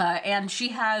 Yeah. And she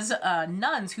has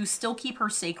nuns who still keep her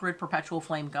sacred perpetual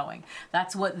flame going.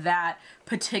 That's what that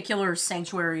particular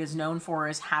sanctuary is known for,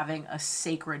 is having a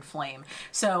sacred flame.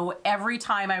 So every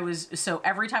time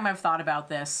I've thought about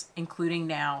this, including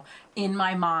now, in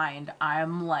my mind,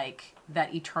 I'm like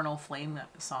that Eternal Flame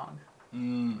song.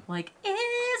 Like,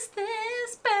 is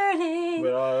this burning?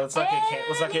 Let's not get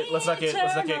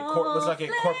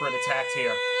corporate attacked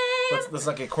here. Let's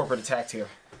not get corporate attacked here.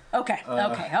 Okay.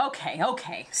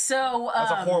 So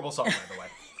that's a horrible song, by the way.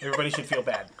 Everybody should feel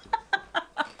bad.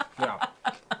 Yeah.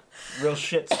 Real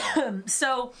shit song.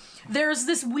 So there's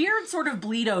this weird sort of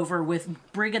bleed over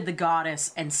with Brigid the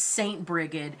goddess and Saint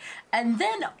Brigid, and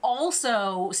then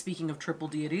also, speaking of triple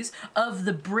deities, of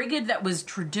the Brigid that was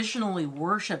traditionally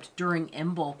worshipped during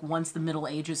Imbolc once the Middle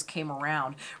Ages came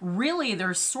around. Really,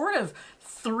 there's sort of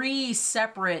 3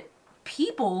 separate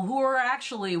people who are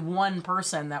actually one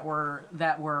person that were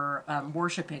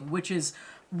worshiping, which is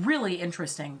really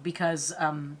interesting because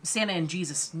Santa and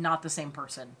Jesus, not the same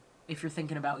person, if you're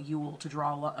thinking about Yule, to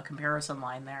draw a comparison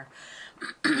line there.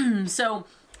 So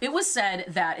it was said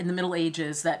that in the Middle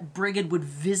Ages that Brigid would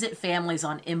visit families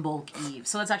on Imbolc Eve.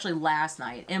 So that's actually last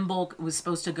night. Imbolc was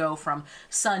supposed to go from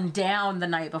sundown the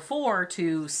night before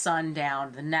to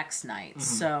sundown the next night.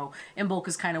 So Imbolc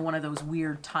is kind of one of those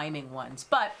weird timing ones.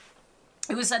 But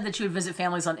it was said that she would visit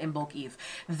families on Imbolc Eve.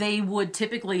 They would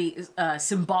typically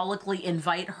symbolically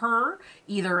invite her,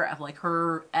 either like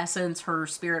her essence, her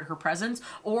spirit, her presence,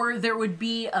 or there would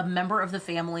be a member of the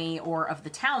family or of the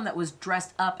town that was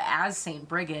dressed up as Saint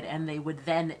Brigid, and they would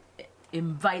then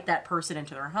invite that person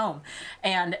into their home.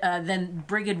 And then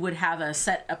Brigid would have a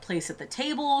place at the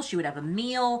table. She would have a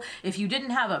meal. If you didn't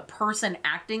have a person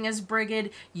acting as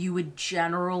Brigid, you would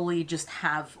generally just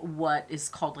have what is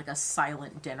called like a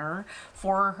silent dinner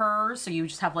for her. So you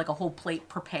just have like a whole plate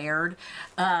prepared.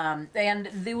 And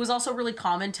it was also really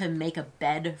common to make a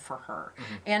bed for her.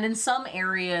 And in some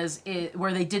areas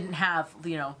where they didn't have,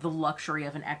 you know, the luxury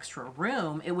of an extra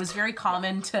room, it was very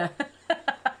common to...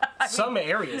 Some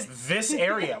areas. This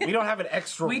area. We don't have an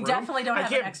extra room. We definitely don't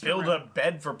have an extra room. I can't build a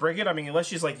bed for Brigid. I mean, unless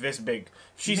she's like this big.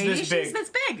 Maybe she's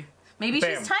this big. Maybe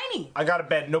Bam. she's tiny. I got a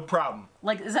bed, no problem.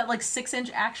 Like, is that like 6-inch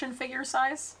action figure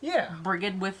size? Yeah.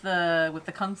 Brigid with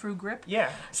the kung fu grip.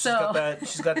 Yeah. She's got that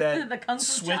the kung fu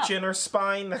switch chop in her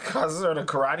spine that causes her to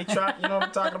karate chop. You know what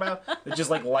I'm talking about? It's just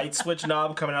like light switch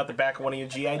knob coming out the back of one of your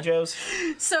GI Joes.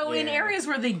 So in areas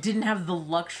where they didn't have the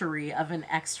luxury of an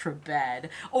extra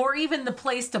bed, or even the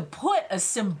place to put a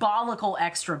symbolical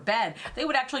extra bed, they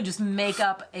would actually just make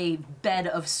up a bed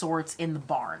of sorts in the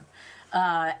barn.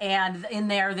 And in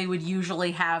there they would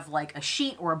usually have like a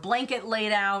sheet or a blanket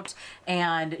laid out,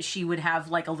 and she would have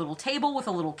like a little table with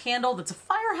a little candle that's a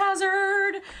fire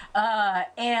hazard,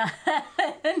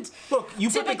 and look, you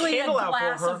put the candle out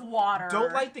for her. Of water.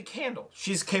 Don't light the candle.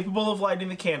 She's capable of lighting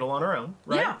the candle on her own,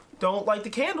 right? Yeah. Don't light the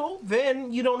candle,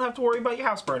 then you don't have to worry about your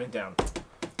house burning down.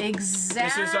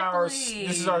 Exactly.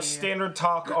 This is our standard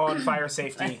talk on fire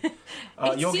safety.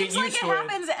 You'll get used to it. It seems like it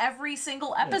happens every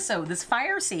single episode. This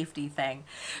fire safety thing.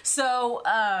 So,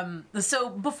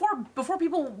 before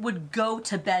people would go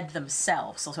to bed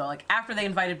themselves, so like after they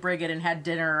invited Brigid and had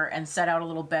dinner and set out a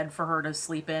little bed for her to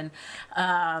sleep in,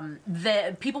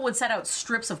 the people would set out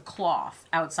strips of cloth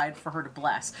outside for her to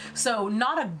bless. So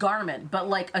not a garment, but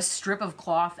like a strip of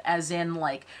cloth, as in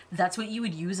like that's what you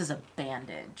would use as a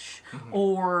bandage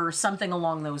or something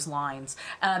along those lines,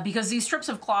 because these strips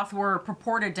of cloth were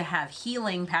purported to have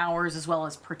healing powers as well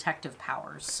as protective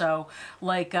powers. So,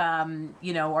 like,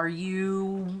 you know, are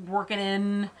you working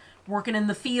in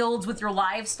the fields with your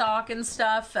livestock and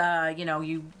stuff? You know,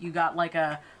 you got like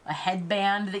a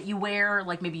headband that you wear,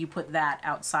 like maybe you put that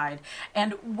outside.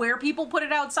 And where people put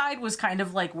it outside was kind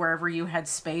of like wherever you had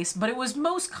space, but it was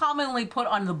most commonly put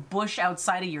on the bush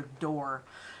outside of your door.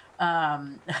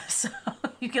 So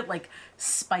you get like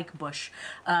spike bush.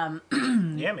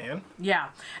 Yeah, man. Yeah.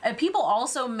 People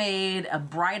also made a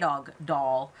Brideóg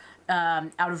doll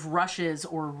out of rushes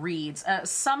or reeds.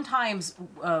 Sometimes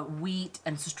wheat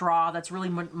and straw. That's really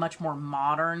much more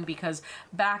modern, because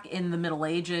back in the Middle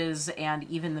Ages and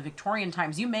even the Victorian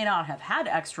times, you may not have had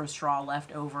extra straw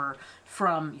left over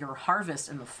from your harvest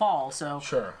in the fall. So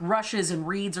sure. Rushes and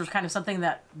reeds are kind of something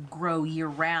that grow year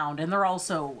round, and they're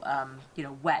also you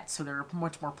know, wet, so they're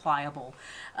much more pliable.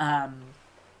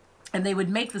 And they would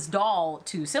make this doll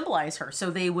to symbolize her.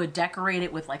 So they would decorate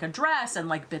it with like a dress and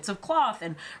like bits of cloth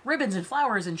and ribbons and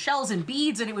flowers and shells and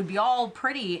beads, and it would be all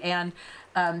pretty. And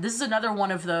this is another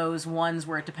one of those ones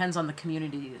where it depends on the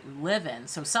community you live in.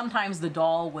 So sometimes the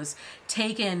doll was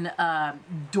taken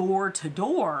door to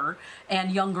door,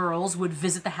 and young girls would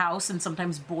visit the house, and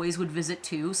sometimes boys would visit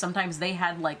too. Sometimes they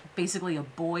had like basically a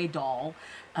boy doll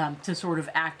to sort of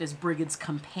act as Brigid's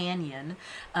companion.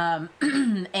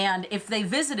 And if they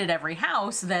visited every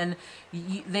house, then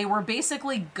they were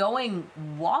basically going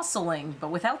wassailing, but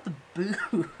without the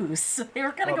booze. They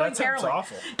were kind of going caroling. That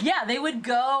sounds awful. Yeah, they would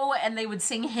go and they would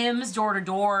sing hymns door to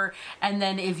door, and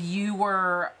then if you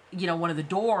were, you know, one of the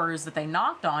doors that they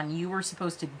knocked on, you were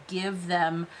supposed to give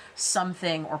them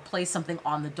something or place something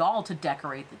on the doll to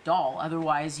decorate the doll.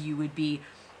 Otherwise, you would be,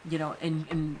 you know,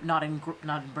 not in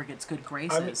Brigid's good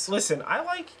graces. I mean, listen, I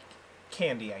like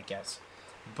candy, I guess,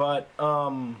 but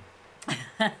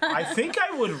I think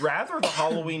I would rather the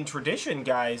Halloween tradition,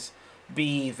 guys,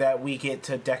 be that we get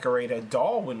to decorate a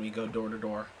doll when we go door to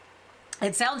door.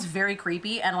 It sounds very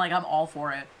creepy, and like I'm all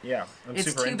for it. Yeah,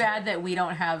 it's too bad that we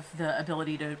don't have the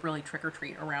ability to really trick or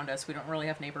treat around us. We don't really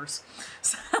have neighbors.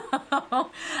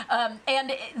 So,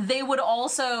 and they would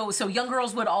also, so young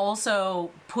girls would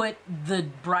also put the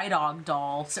Brideóg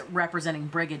doll representing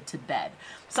Brigid to bed.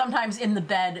 Sometimes in the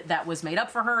bed that was made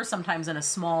up for her, sometimes in a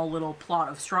small little plot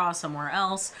of straw somewhere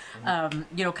else.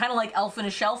 You know, kind of like Elf in a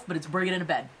Shelf, but it's Brigid in a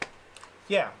bed.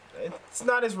 Yeah, it's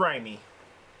not as rhymey.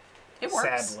 It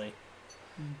works. Sadly.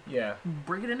 Yeah.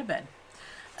 Brigid in a bed.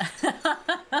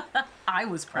 I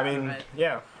was proud of it.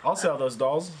 Yeah. I'll sell those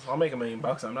dolls. I'll make $1 million.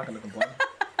 I'm not going to complain.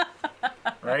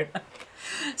 Right?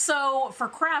 So for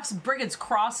crafts, Brigid's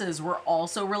crosses were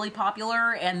also really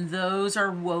popular, and those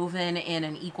are woven in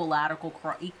an equilateral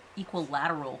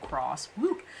cross.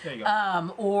 Woo. There you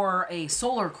go. Or a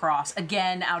solar cross,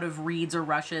 again out of reeds or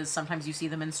rushes. Sometimes you see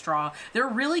them in straw. They're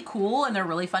really cool and they're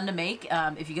really fun to make.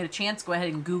 If you get a chance, go ahead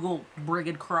and Google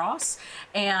Brigid cross,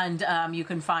 and you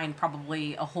can find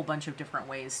probably a whole bunch of different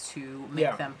ways to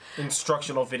make them.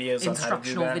 Instructional videos on how to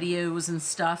do that. Videos and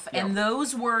stuff. Yeah. And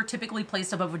those were typically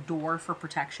placed above a door for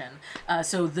protection.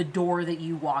 So the door that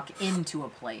you walk into a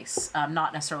place,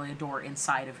 not necessarily a door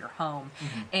inside of your home.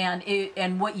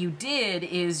 And what you did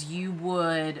is you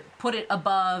would put it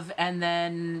above, and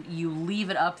then you leave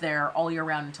it up there all year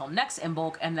round until next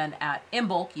Imbolc, and then at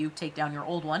Imbolc you take down your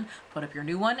old one, put up your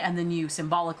new one, and then you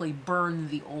symbolically burn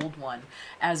the old one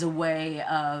as a way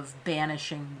of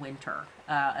banishing winter.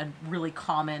 A really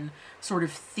common sort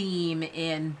of theme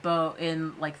in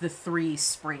like the 3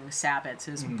 spring Sabbats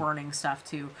is burning stuff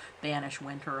to banish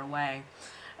winter away.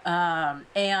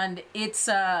 And it's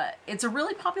a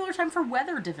really popular time for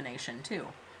weather divination too.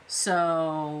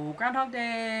 So Groundhog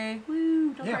Day,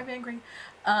 woo, don't drive angry.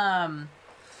 Yeah,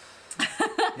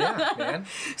 man.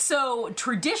 So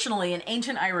traditionally in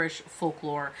ancient Irish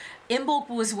folklore, Imbolc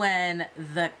was when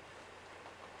the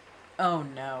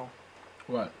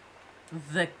What?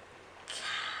 The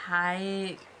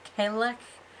Cailleach.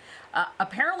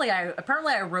 Apparently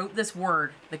I wrote this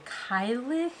word. The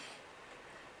Cailleach.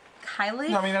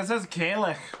 No, I mean, that says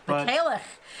Cailleach, but Cailleach.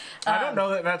 I don't know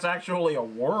that that's actually a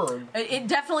word. It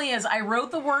definitely is. I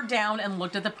wrote the word down and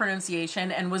looked at the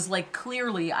pronunciation and was like,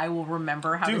 clearly I will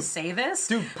remember how to say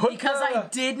this. I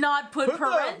did not put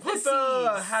parentheses.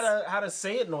 How to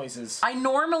say it noises. I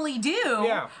normally do.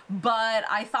 Yeah. But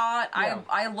I thought,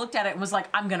 I looked at it and was like,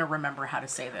 I'm going to remember how to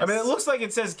say this. I mean, it looks like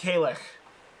it says Cailleach.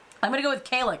 I'm going to go with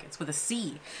Cailleach. It's with a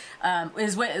C.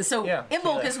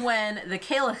 Imbolc is when the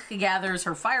Cailleach gathers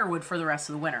her firewood for the rest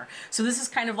of the winter. So this is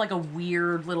kind of like a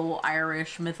weird little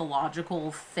Irish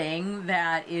mythological thing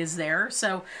that is there.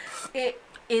 So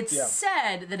it's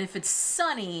said that if it's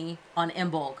sunny on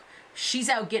Imbolc, she's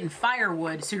out getting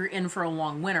firewood, so you're in for a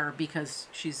long winter because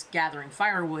she's gathering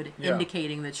firewood,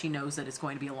 indicating that she knows that it's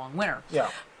going to be a long winter. Yeah.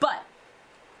 But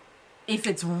if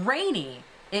it's rainy,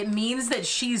 it means that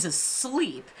she's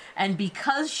asleep. And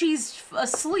because she's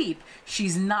asleep,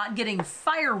 she's not getting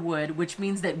firewood, which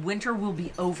means that winter will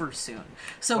be over soon.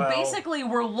 So basically,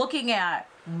 we're looking at,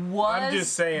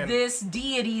 was this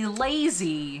deity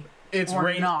lazy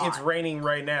or not? It's raining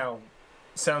right now.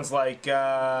 Sounds like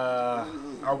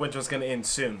our winter's going to end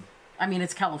soon. I mean,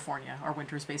 it's California. Our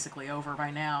winter's basically over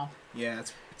by now. Yeah,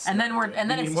 it's time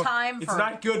for... It's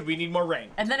not good. We need more rain.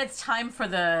 And then it's time for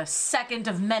the second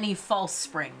of many false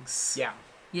springs. Yeah.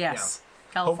 Yes. Yeah.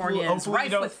 California is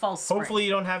rife with false springs. Hopefully you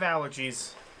don't have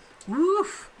allergies.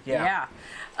 Woof. Yeah.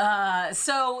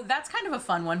 So that's kind of a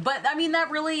fun one. But, I mean,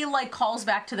 that really, like, calls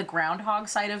back to the groundhog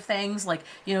side of things. Like,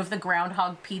 you know, if the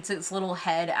groundhog peeks its little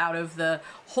head out of the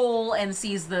hole and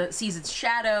sees its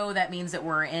shadow, that means that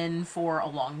we're in for a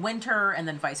long winter, and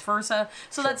then vice versa.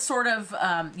 So that's sort of,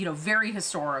 very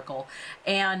historical.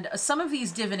 And some of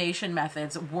these divination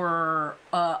methods were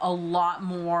a lot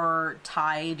more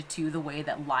tied to the way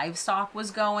that livestock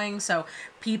was going. So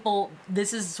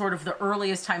this is sort of the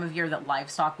earliest time of year that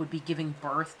livestock would be giving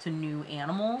birth to new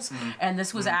animals. And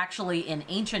this was actually in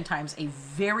ancient times a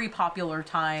very popular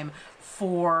time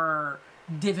for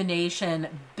divination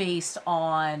based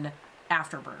on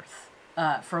afterbirth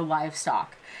for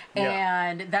livestock.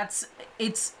 And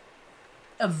it's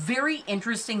a very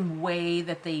interesting way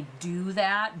that they do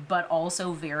that, but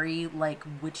also very, like,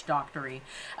 witch doctory.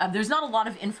 There's not a lot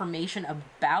of information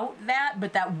about that,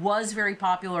 but that was very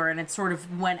popular, and it sort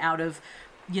of went out of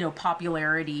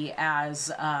popularity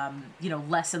as,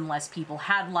 less and less people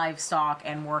had livestock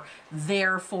and were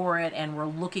there for it and were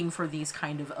looking for these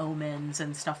kind of omens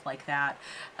and stuff like that.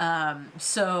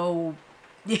 So,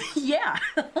 yeah,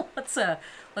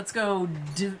 let's go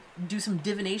do some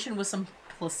divination with some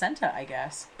placenta, I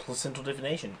guess. Placental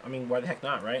divination. I mean, why the heck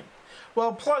not, right?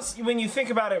 Well, plus, when you think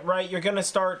about it, right, you're going to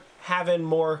start having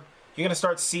more, you're going to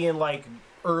start seeing, like,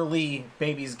 early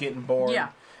babies getting born. Yeah.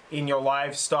 In your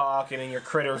livestock and in your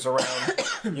critters around,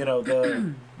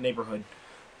 the neighborhood.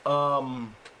 So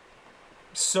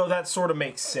that sort of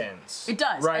makes sense. It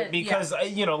does. Right? Because,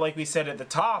 like we said at the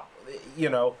top,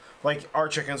 like our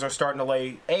chickens are starting to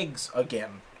lay eggs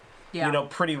again. Yeah.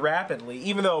 Pretty rapidly.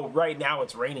 Even though right now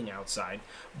it's raining outside.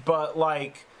 But,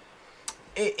 like,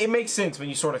 it makes sense when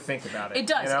you sort of think about it. It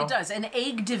does, you know? it does. And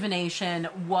egg divination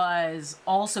was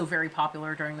also very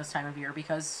popular during this time of year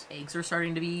because eggs are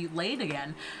starting to be laid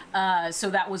again. So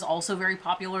that was also very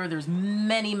popular. There's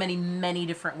many, many, many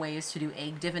different ways to do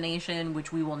egg divination,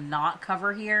 which we will not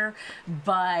cover here.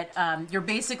 But you're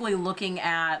basically looking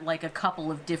at like a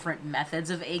couple of different methods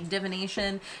of egg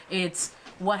divination. It's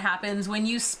what happens when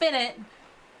you spin it,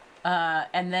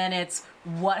 and then it's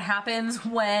what happens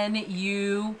when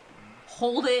you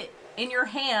hold it in your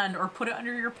hand or put it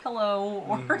under your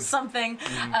pillow or something.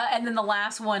 And then the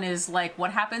last one is like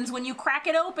what happens when you crack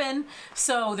it open.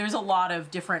 So there's a lot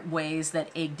of different ways that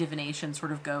egg divination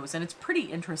sort of goes, and it's pretty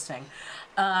interesting.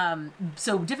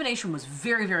 So divination was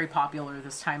very, very popular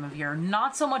this time of year.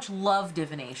 Not so much love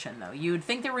divination, though. You would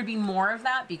think there would be more of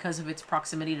that because of its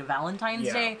proximity to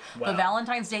Valentine's Day. Wow. But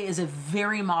Valentine's Day is a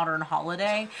very modern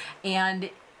holiday, and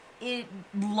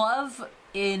love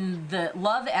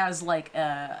as like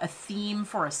a theme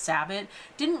for a Sabbath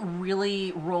didn't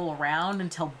really roll around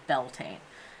until Beltane.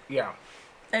 Yeah.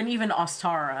 And even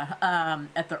Ostara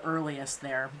at the earliest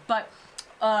there. But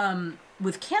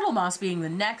with Candlemas being the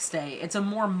next day, it's a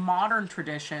more modern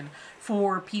tradition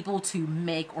for people to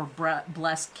make or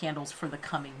bless candles for the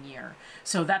coming year.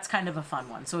 So that's kind of a fun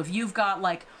one. So if you've got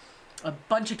like a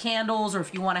bunch of candles, or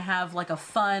if you want to have like a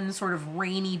fun sort of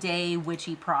rainy day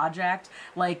witchy project,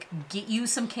 like get you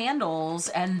some candles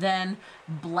and then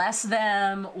bless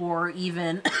them, or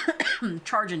even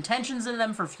charge intentions in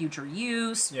them for future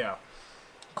use. Yeah.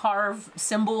 Carve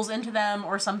symbols into them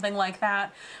or something like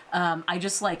that.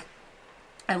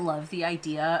 I love the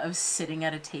idea of sitting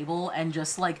at a table and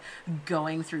just like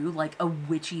going through like a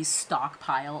witchy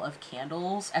stockpile of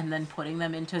candles and then putting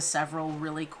them into several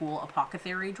really cool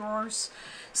apothecary drawers.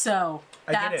 So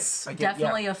that's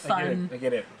definitely a fun... I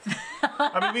get it.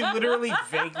 I mean, we literally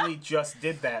vaguely just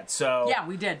did that. So yeah,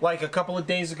 we did. Like a couple of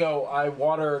days ago, I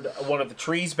watered one of the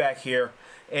trees back here,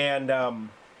 and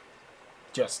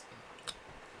just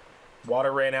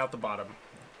water ran out the bottom.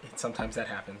 Sometimes that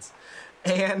happens.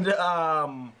 And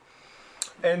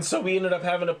so we ended up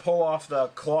having to pull off the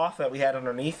cloth that we had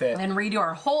underneath it. And redo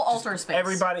our whole altar space.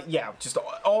 Everybody, yeah, just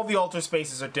all the altar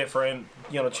spaces are different.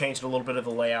 You know, changed a little bit of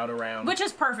the layout around. Which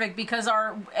is perfect because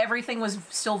everything was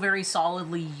still very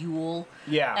solidly Yule.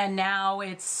 Yeah. And now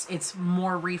it's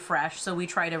more refreshed, so we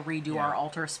try to redo our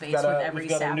altar space with every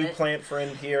We've got Sabbath. a new plant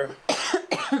friend here.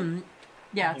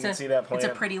 Yeah, you can see that plant.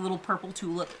 It's a pretty little purple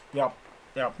tulip. Yep.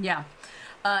 Yeah.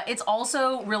 It's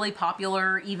also really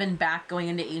popular, even back going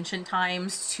into ancient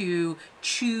times, to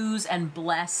choose and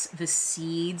bless the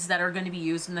seeds that are going to be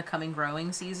used in the coming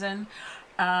growing season.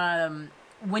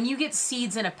 When you get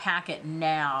seeds in a packet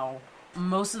now,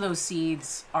 most of those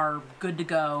seeds are good to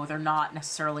go. They're not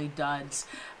necessarily duds.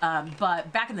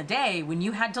 But back in the day, when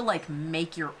you had to like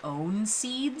make your own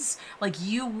seeds, like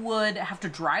you would have to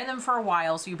dry them for a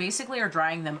while. So you basically are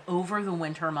drying them over the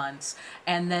winter months.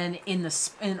 And then in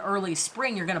early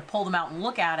spring, you're going to pull them out and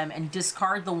look at them and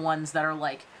discard the ones that are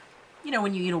like, you know,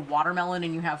 when you eat a watermelon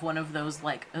and you have one of those,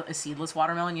 like a seedless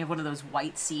watermelon, you have one of those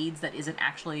white seeds that isn't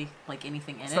actually like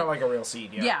anything in it. It's not like a real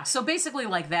seed, yeah. Yeah, so basically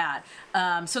like that.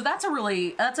 So that's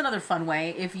another fun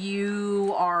way. If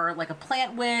you are like a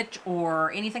plant witch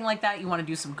or anything like that, you want to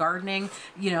do some gardening,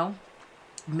 you know,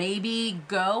 maybe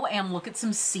go and look at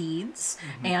some seeds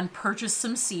and purchase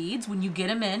some seeds. When you get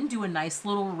them in, do a nice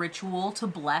little ritual to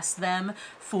bless them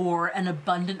for an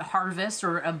abundant harvest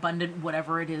or abundant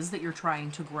whatever it is that you're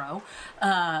trying to grow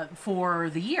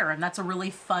for the year. And that's a really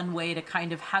fun way to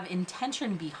kind of have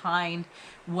intention behind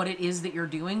what it is that you're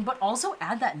doing, but also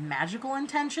add that magical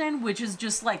intention, which is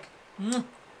just like...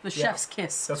 the chef's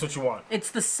kiss. That's what you want. It's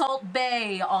the Salt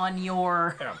Bay on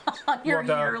your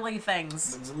yearly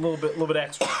things. It's a little bit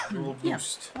extra, a little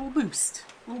boost. Yeah, a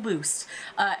little boost.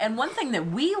 And one thing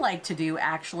that we like to do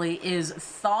actually is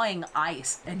thawing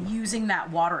ice and using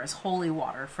that water as holy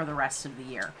water for the rest of the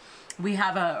year. We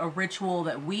have a ritual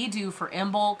that we do for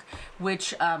Imbolc,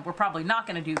 which we're probably not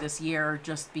going to do this year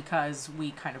just because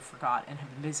we kind of forgot and have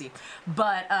been busy.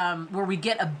 But where we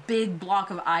get a big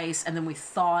block of ice and then we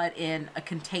thaw it in a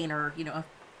container, you know,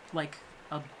 like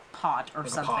a pot or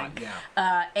something.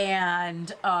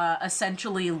 And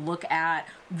essentially look at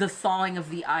the thawing of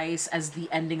the ice as the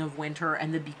ending of winter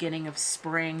and the beginning of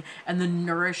spring and the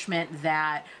nourishment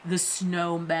that the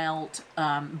snow melt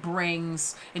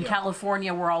brings. In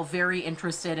California, we're all very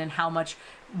interested in how much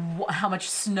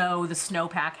snow the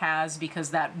snowpack has because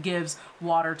that gives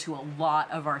water to a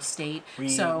lot of our state. We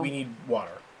need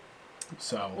water.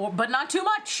 So, but not too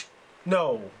much.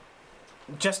 No,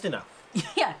 just enough.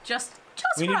 Yeah, just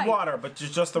We need right. water, but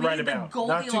just the We right need the amount.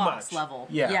 Not too Goldilocks much. level.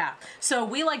 Yeah. So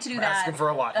we like to do We're that. asking for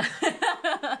a lot.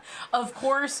 Of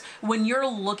course, when you're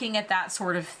looking at that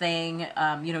sort of thing,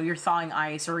 you know, you're thawing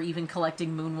ice or even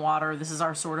collecting moon water. This is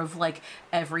our sort of like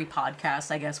every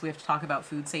podcast, I guess we have to talk about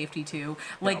food safety too.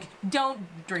 Like,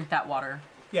 don't drink that water.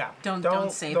 Yeah.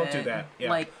 Don't save don't it. do that. Yeah.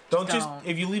 Like, don't just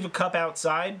if you leave a cup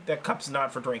outside, that cup's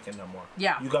not for drinking no more.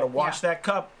 Yeah. You got to wash Yeah. that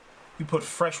cup. You put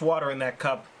fresh water in that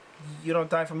cup. You don't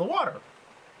die from the water.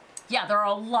 Yeah, there are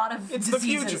a lot of It's the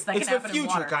diseases future. that can It's the happen in future,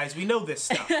 water. guys. We know this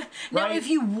stuff. Now, right? if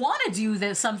you want to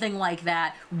do something like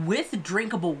that with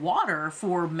drinkable water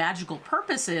for magical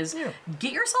purposes,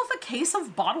 get yourself a case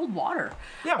of bottled water.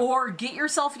 Yeah. Or get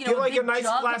yourself, you know, Get like big a nice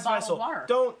jug glass of bottled vessel.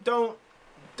 water.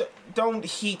 Don't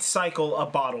heat cycle a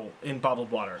bottle in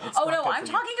bottled water. It's Oh not no, good I'm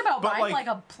for you. talking about But, buying like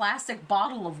a plastic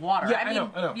bottle of water. Yeah, I mean,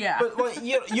 I know. Yeah. But like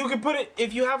you can put it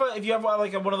if you have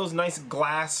like one of those nice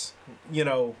glass, you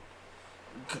know,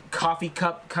 coffee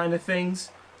cup kind of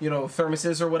things, you know,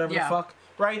 thermoses or whatever the fuck,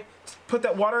 right? Put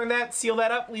that water in that, seal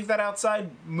that up, leave that outside,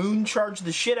 moon charge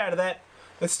the shit out of that.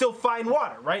 It's still fine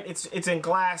water, right? It's in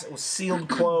glass. It was sealed,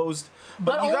 closed.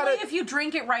 but you only gotta, if you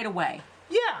drink it right away.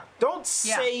 yeah, don't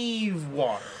save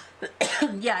water.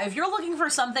 Yeah, if you're looking for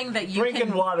something that you Drinking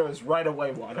can... water is right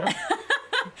away water.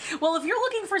 Well, if you're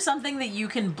looking for something that you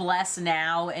can bless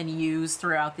now and use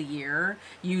throughout the year,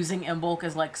 using Imbolc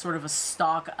as like sort of a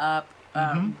stock up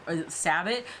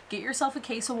Sabbath, get yourself a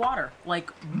case of water,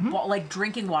 like like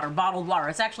drinking water, bottled water.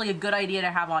 It's actually a good idea to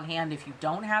have on hand if you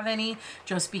don't have any,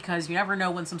 just because you never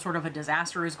know when some sort of a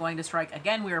disaster is going to strike.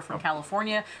 Again, we are from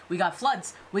California. We got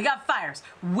floods, we got fires,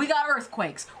 we got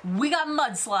earthquakes, we got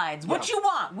mudslides. What you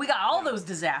want? We got all those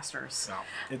disasters. No,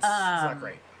 it's not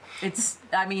great. It's,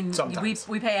 I mean, Sometimes.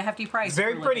 we pay a hefty price. It's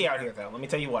very for pretty living out here, though. Let me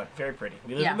tell you what, very pretty.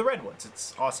 We live Yeah. in the redwoods.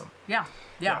 It's awesome. Yeah.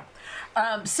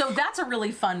 So that's a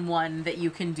really fun one that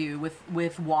you can do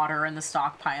with water and the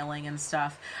stockpiling and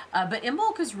stuff. But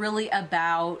Imbolc is really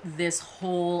about this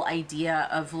whole idea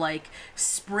of like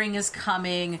spring is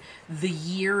coming, the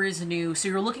year is new. So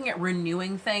you're looking at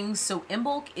renewing things. So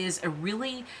Imbolc is a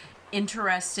really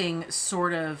interesting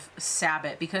sort of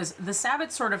Sabbath, because the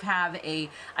Sabbaths sort of have a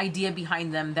idea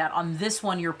behind them that on this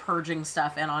one you're purging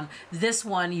stuff and on this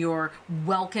one you're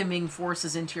welcoming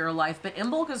forces into your life. But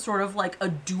Imbolc is sort of like a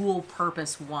dual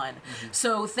purpose one.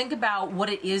 So think about what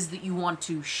it is that you want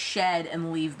to shed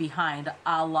and leave behind,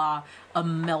 a la a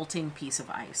melting piece of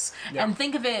ice. And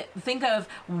think of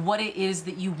what it is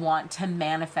that you want to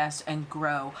manifest and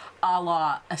grow, a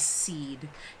la a seed.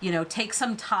 You know, take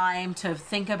some time to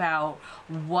think about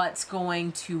what's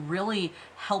going to really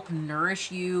help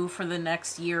nourish you for the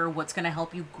next year, what's going to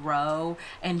help you grow,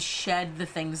 and shed the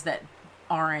things that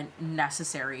aren't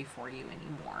necessary for you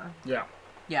anymore.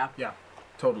 Yeah.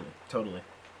 Totally.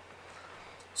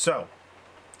 So,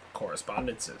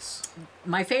 correspondences.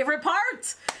 My favorite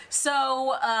part.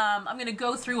 So I'm going to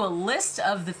go through a list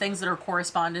of the things that are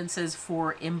correspondences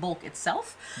for Imbolc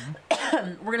itself.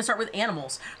 We're going to start with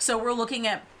animals. So we're looking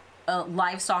at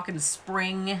livestock in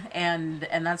spring and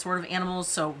that sort of animals.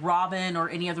 So robin or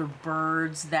any other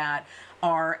birds that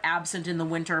are absent in the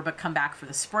winter but come back for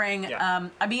the spring. Yeah.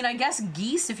 I mean, I guess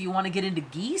geese, if you want to get into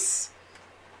geese.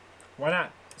 Why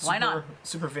not? Why not?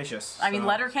 Super vicious. I mean,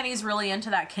 Letterkenny's really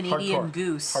into that Canadian Hardcore.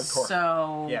 goose. Hardcore.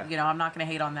 So, Yeah. you know, I'm not going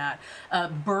to hate on that.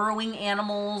 Burrowing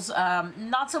animals,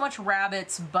 not so much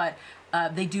rabbits, but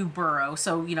they do burrow.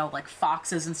 So, you know, like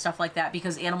foxes and stuff like that,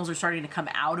 because animals are starting to come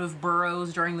out of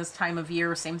burrows during this time of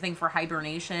year. Same thing for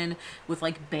hibernation with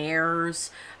like bears.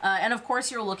 And of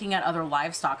course, you're looking at other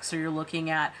livestock. So you're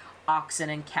looking at oxen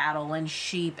and cattle and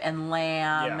sheep and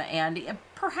lamb and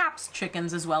perhaps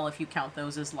chickens as well, if you count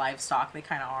those as livestock. They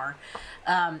kind of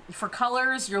are. For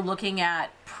colors, you're looking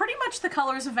at pretty much the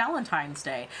colors of Valentine's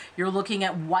Day. You're looking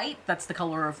at white, that's the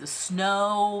color of the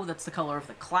snow, that's the color of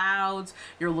the clouds.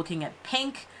 You're looking at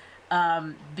pink,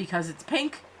 because it's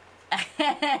pink.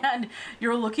 And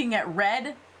you're looking at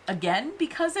red, again,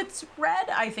 because it's red.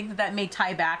 I think that may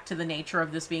tie back to the nature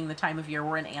of this being the time of year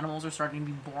wherein animals are starting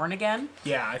to be born again.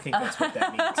 Yeah, I think that's what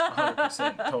that means.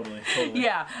 100%. Totally.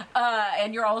 Yeah.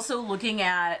 And you're also looking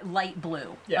at light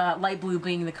blue. Yeah. Light blue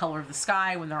being the color of the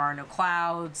sky when there are no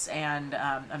clouds and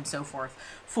so forth.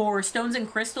 For stones and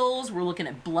crystals, we're looking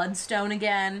at bloodstone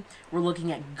again. We're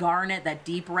looking at garnet, that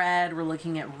deep red. We're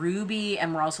looking at ruby,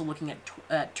 and we're also looking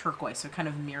at turquoise. So it kind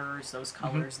of mirrors those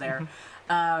colors there.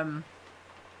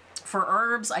 For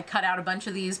herbs, I cut out a bunch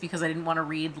of these because I didn't want to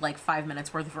read like 5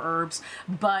 minutes worth of herbs.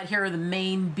 But here are the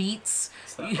main beats.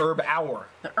 It's the herb hour.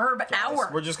 The herb Guys, hour.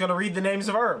 We're just going to read the names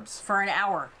of herbs. For an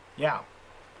hour. Yeah.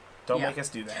 Don't make us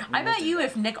do that. I bet you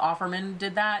if Nick Offerman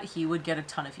did that, he would get a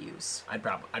ton of views. I'd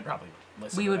probably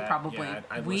listen. We to would that. probably.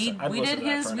 Yeah, we did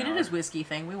his whiskey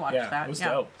thing. We watched that. It was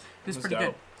dope. It was pretty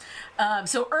good.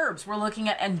 So herbs, we're looking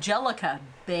at angelica,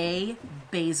 bay,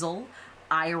 basil,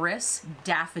 iris,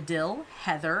 daffodil,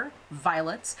 heather,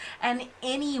 violets, and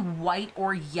any white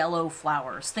or yellow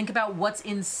flowers. Think about what's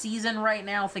in season right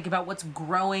now. Think about what's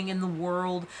growing in the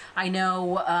world. I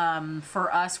know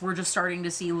for us, we're just starting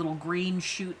to see little green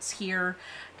shoots here,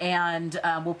 and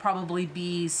we'll probably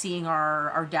be seeing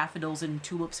our daffodils and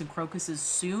tulips and crocuses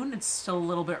soon. It's still a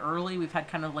little bit early. We've had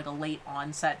kind of like a late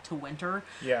onset to winter.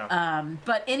 Yeah.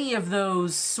 But any of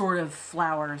those sort of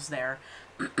flowers there.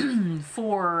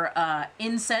 For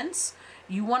incense,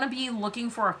 you want to be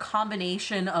looking for a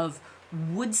combination of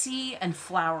woodsy and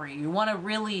flowery. You want to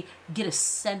really get a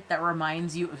scent that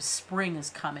reminds you of spring is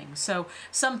coming. So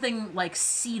something like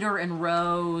cedar and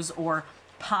rose, or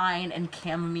pine and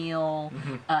chamomile,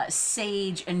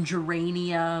 sage and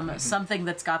geranium, something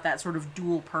that's got that sort of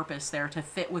dual purpose there to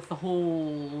fit with the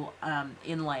whole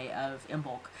inlay of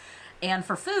Imbolc. And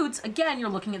for foods, again, you're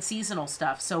looking at seasonal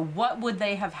stuff. So what would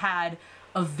they have had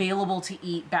available to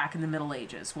eat back in the Middle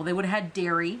Ages? Well, they would have had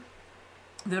dairy,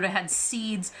 they would have had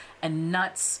seeds and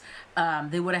nuts,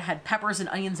 they would have had peppers and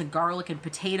onions and garlic and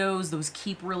potatoes. Those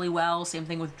keep really well. Same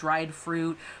thing with dried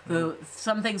fruit.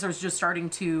 Some things are just starting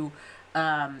to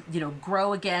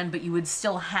grow again, but you would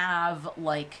still have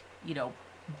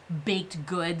baked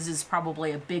goods is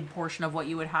probably a big portion of what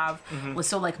you would have.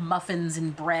 So like muffins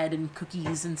and bread and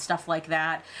cookies and stuff like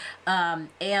that.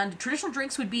 And traditional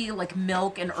drinks would be like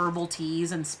milk and herbal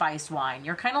teas and spiced wine.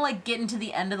 You're kind of like getting to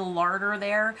the end of the larder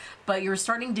there, but you're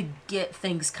starting to get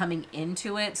things coming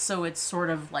into it. So it's sort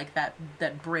of like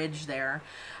that bridge there.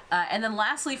 And then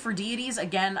lastly, for deities,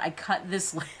 again, I cut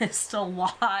this list a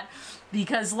lot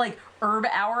because like herb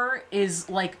hour is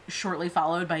like shortly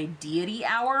followed by deity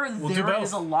hour. There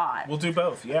is a lot. We'll do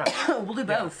both, yeah. We'll do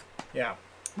both. Yeah.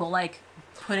 We'll like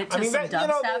put it to some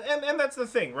dubstep. And that's the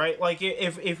thing, right? Like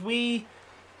if we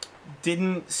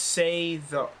didn't say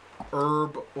the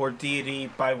herb or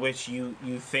deity by which you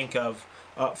think of,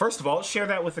 first of all, share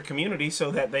that with the community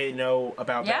so that they know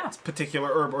about that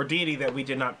particular herb or deity that we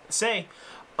did not say.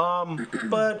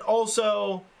 But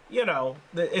also,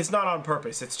 it's not on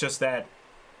purpose. It's just that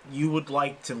you would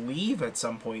like to leave at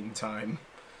some point in time.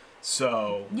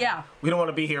 So we don't want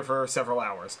to be here for several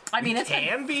hours. I mean, it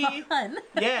can be fun.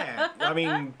 Yeah. I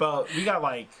mean, but we got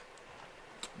like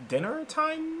dinner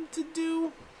time to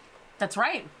do. That's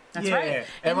right. That's right.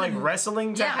 And like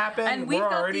wrestling to happen. And we've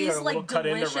got these like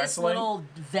delicious little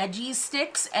veggie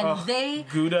sticks, and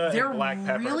Gouda they're and black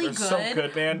pepper. Really they're so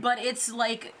good, man. But it's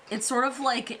sort of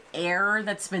like air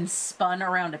that's been spun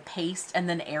around a paste and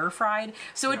then air fried.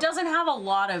 So it doesn't have a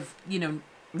lot of,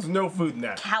 there's no food in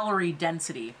that. Calorie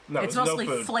density. No, it's mostly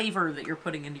flavor that you're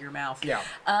putting into your mouth. Yeah.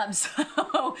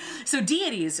 So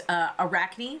deities,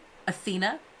 Arachne,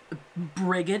 Athena,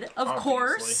 Brigid, of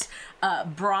course,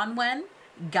 Bronwen,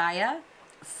 Gaia,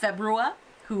 Februa,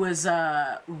 who was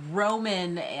a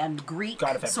Roman and Greek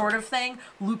sort of thing.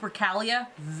 Lupercalia,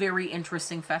 very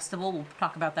interesting festival. We'll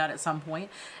talk about that at some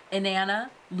point. Inanna,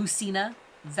 Lucina,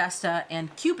 Vesta,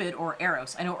 and Cupid, or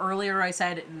Eros. I know earlier I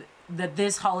said that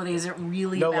this holiday isn't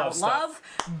really about love,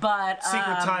 but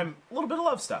secret time, a little bit of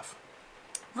love stuff.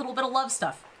 A little bit of love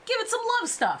stuff. Give it some love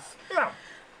stuff. Yeah.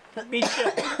 Be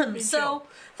chill. So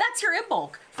that's your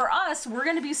Imbolc. For us, we're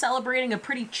going to be celebrating a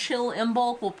pretty chill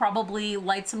Imbolc. We'll probably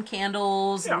light some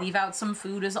candles, leave out some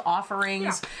food as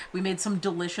offerings. We made some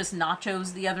delicious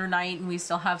nachos the other night, and we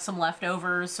still have some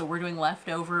leftovers, so we're doing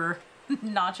leftover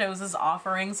nachos as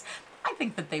offerings. I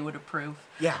think that they would approve.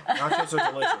 Yeah, nachos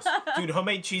are delicious. Dude,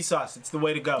 homemade cheese sauce, it's the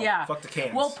way to go. Yeah. Fuck the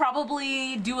cans. We'll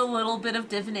probably do a little bit of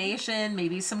divination,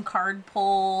 maybe some card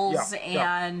pulls,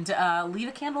 and leave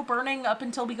a candle burning up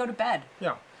until we go to bed.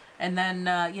 Yeah. And then,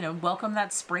 welcome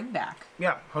that spring back.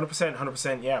 Yeah,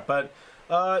 100%, yeah. But,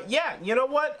 you know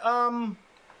what?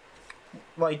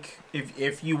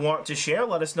 If you want to share,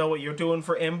 let us know what you're doing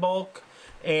for Imbolc.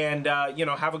 And,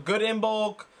 have a good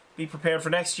Imbolc. Be prepared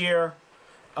for next year.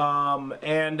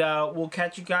 And we'll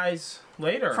catch you guys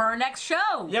later for our next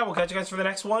show. Yeah, we'll catch you guys for the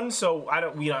next one. So I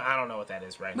don't know what that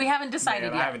is right now. We haven't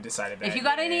decided yet. I haven't decided that. If you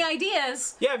got any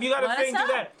ideas, if you got a thing, do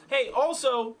that. Hey,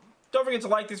 also, don't forget to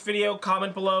like this video,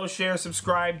 comment below, share,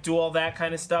 subscribe, do all that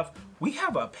kind of stuff. We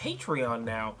have a Patreon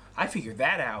now. I figured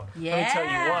that out. Yeah. Let me tell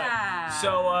you what.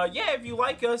 So if you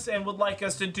like us and would like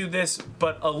us to do this,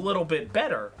 but a little bit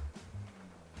better,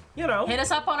 you know. Hit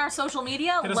us up on our social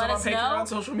media. Hit us Let up us on Patreon, know.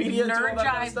 social media, do all that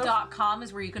kind of stuff. Nerdjive.com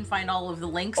is where you can find all of the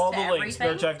links All to the links,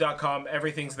 everything. nerdjive.com,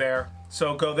 everything's there.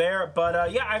 So go there.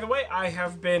 But yeah, either way, I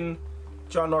have been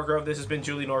John Norgrove. This has been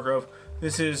Julie Norgrove.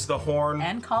 This is the Horn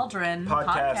and Cauldron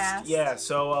podcast. Yeah,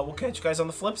 so we'll catch you guys on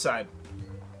the flip side.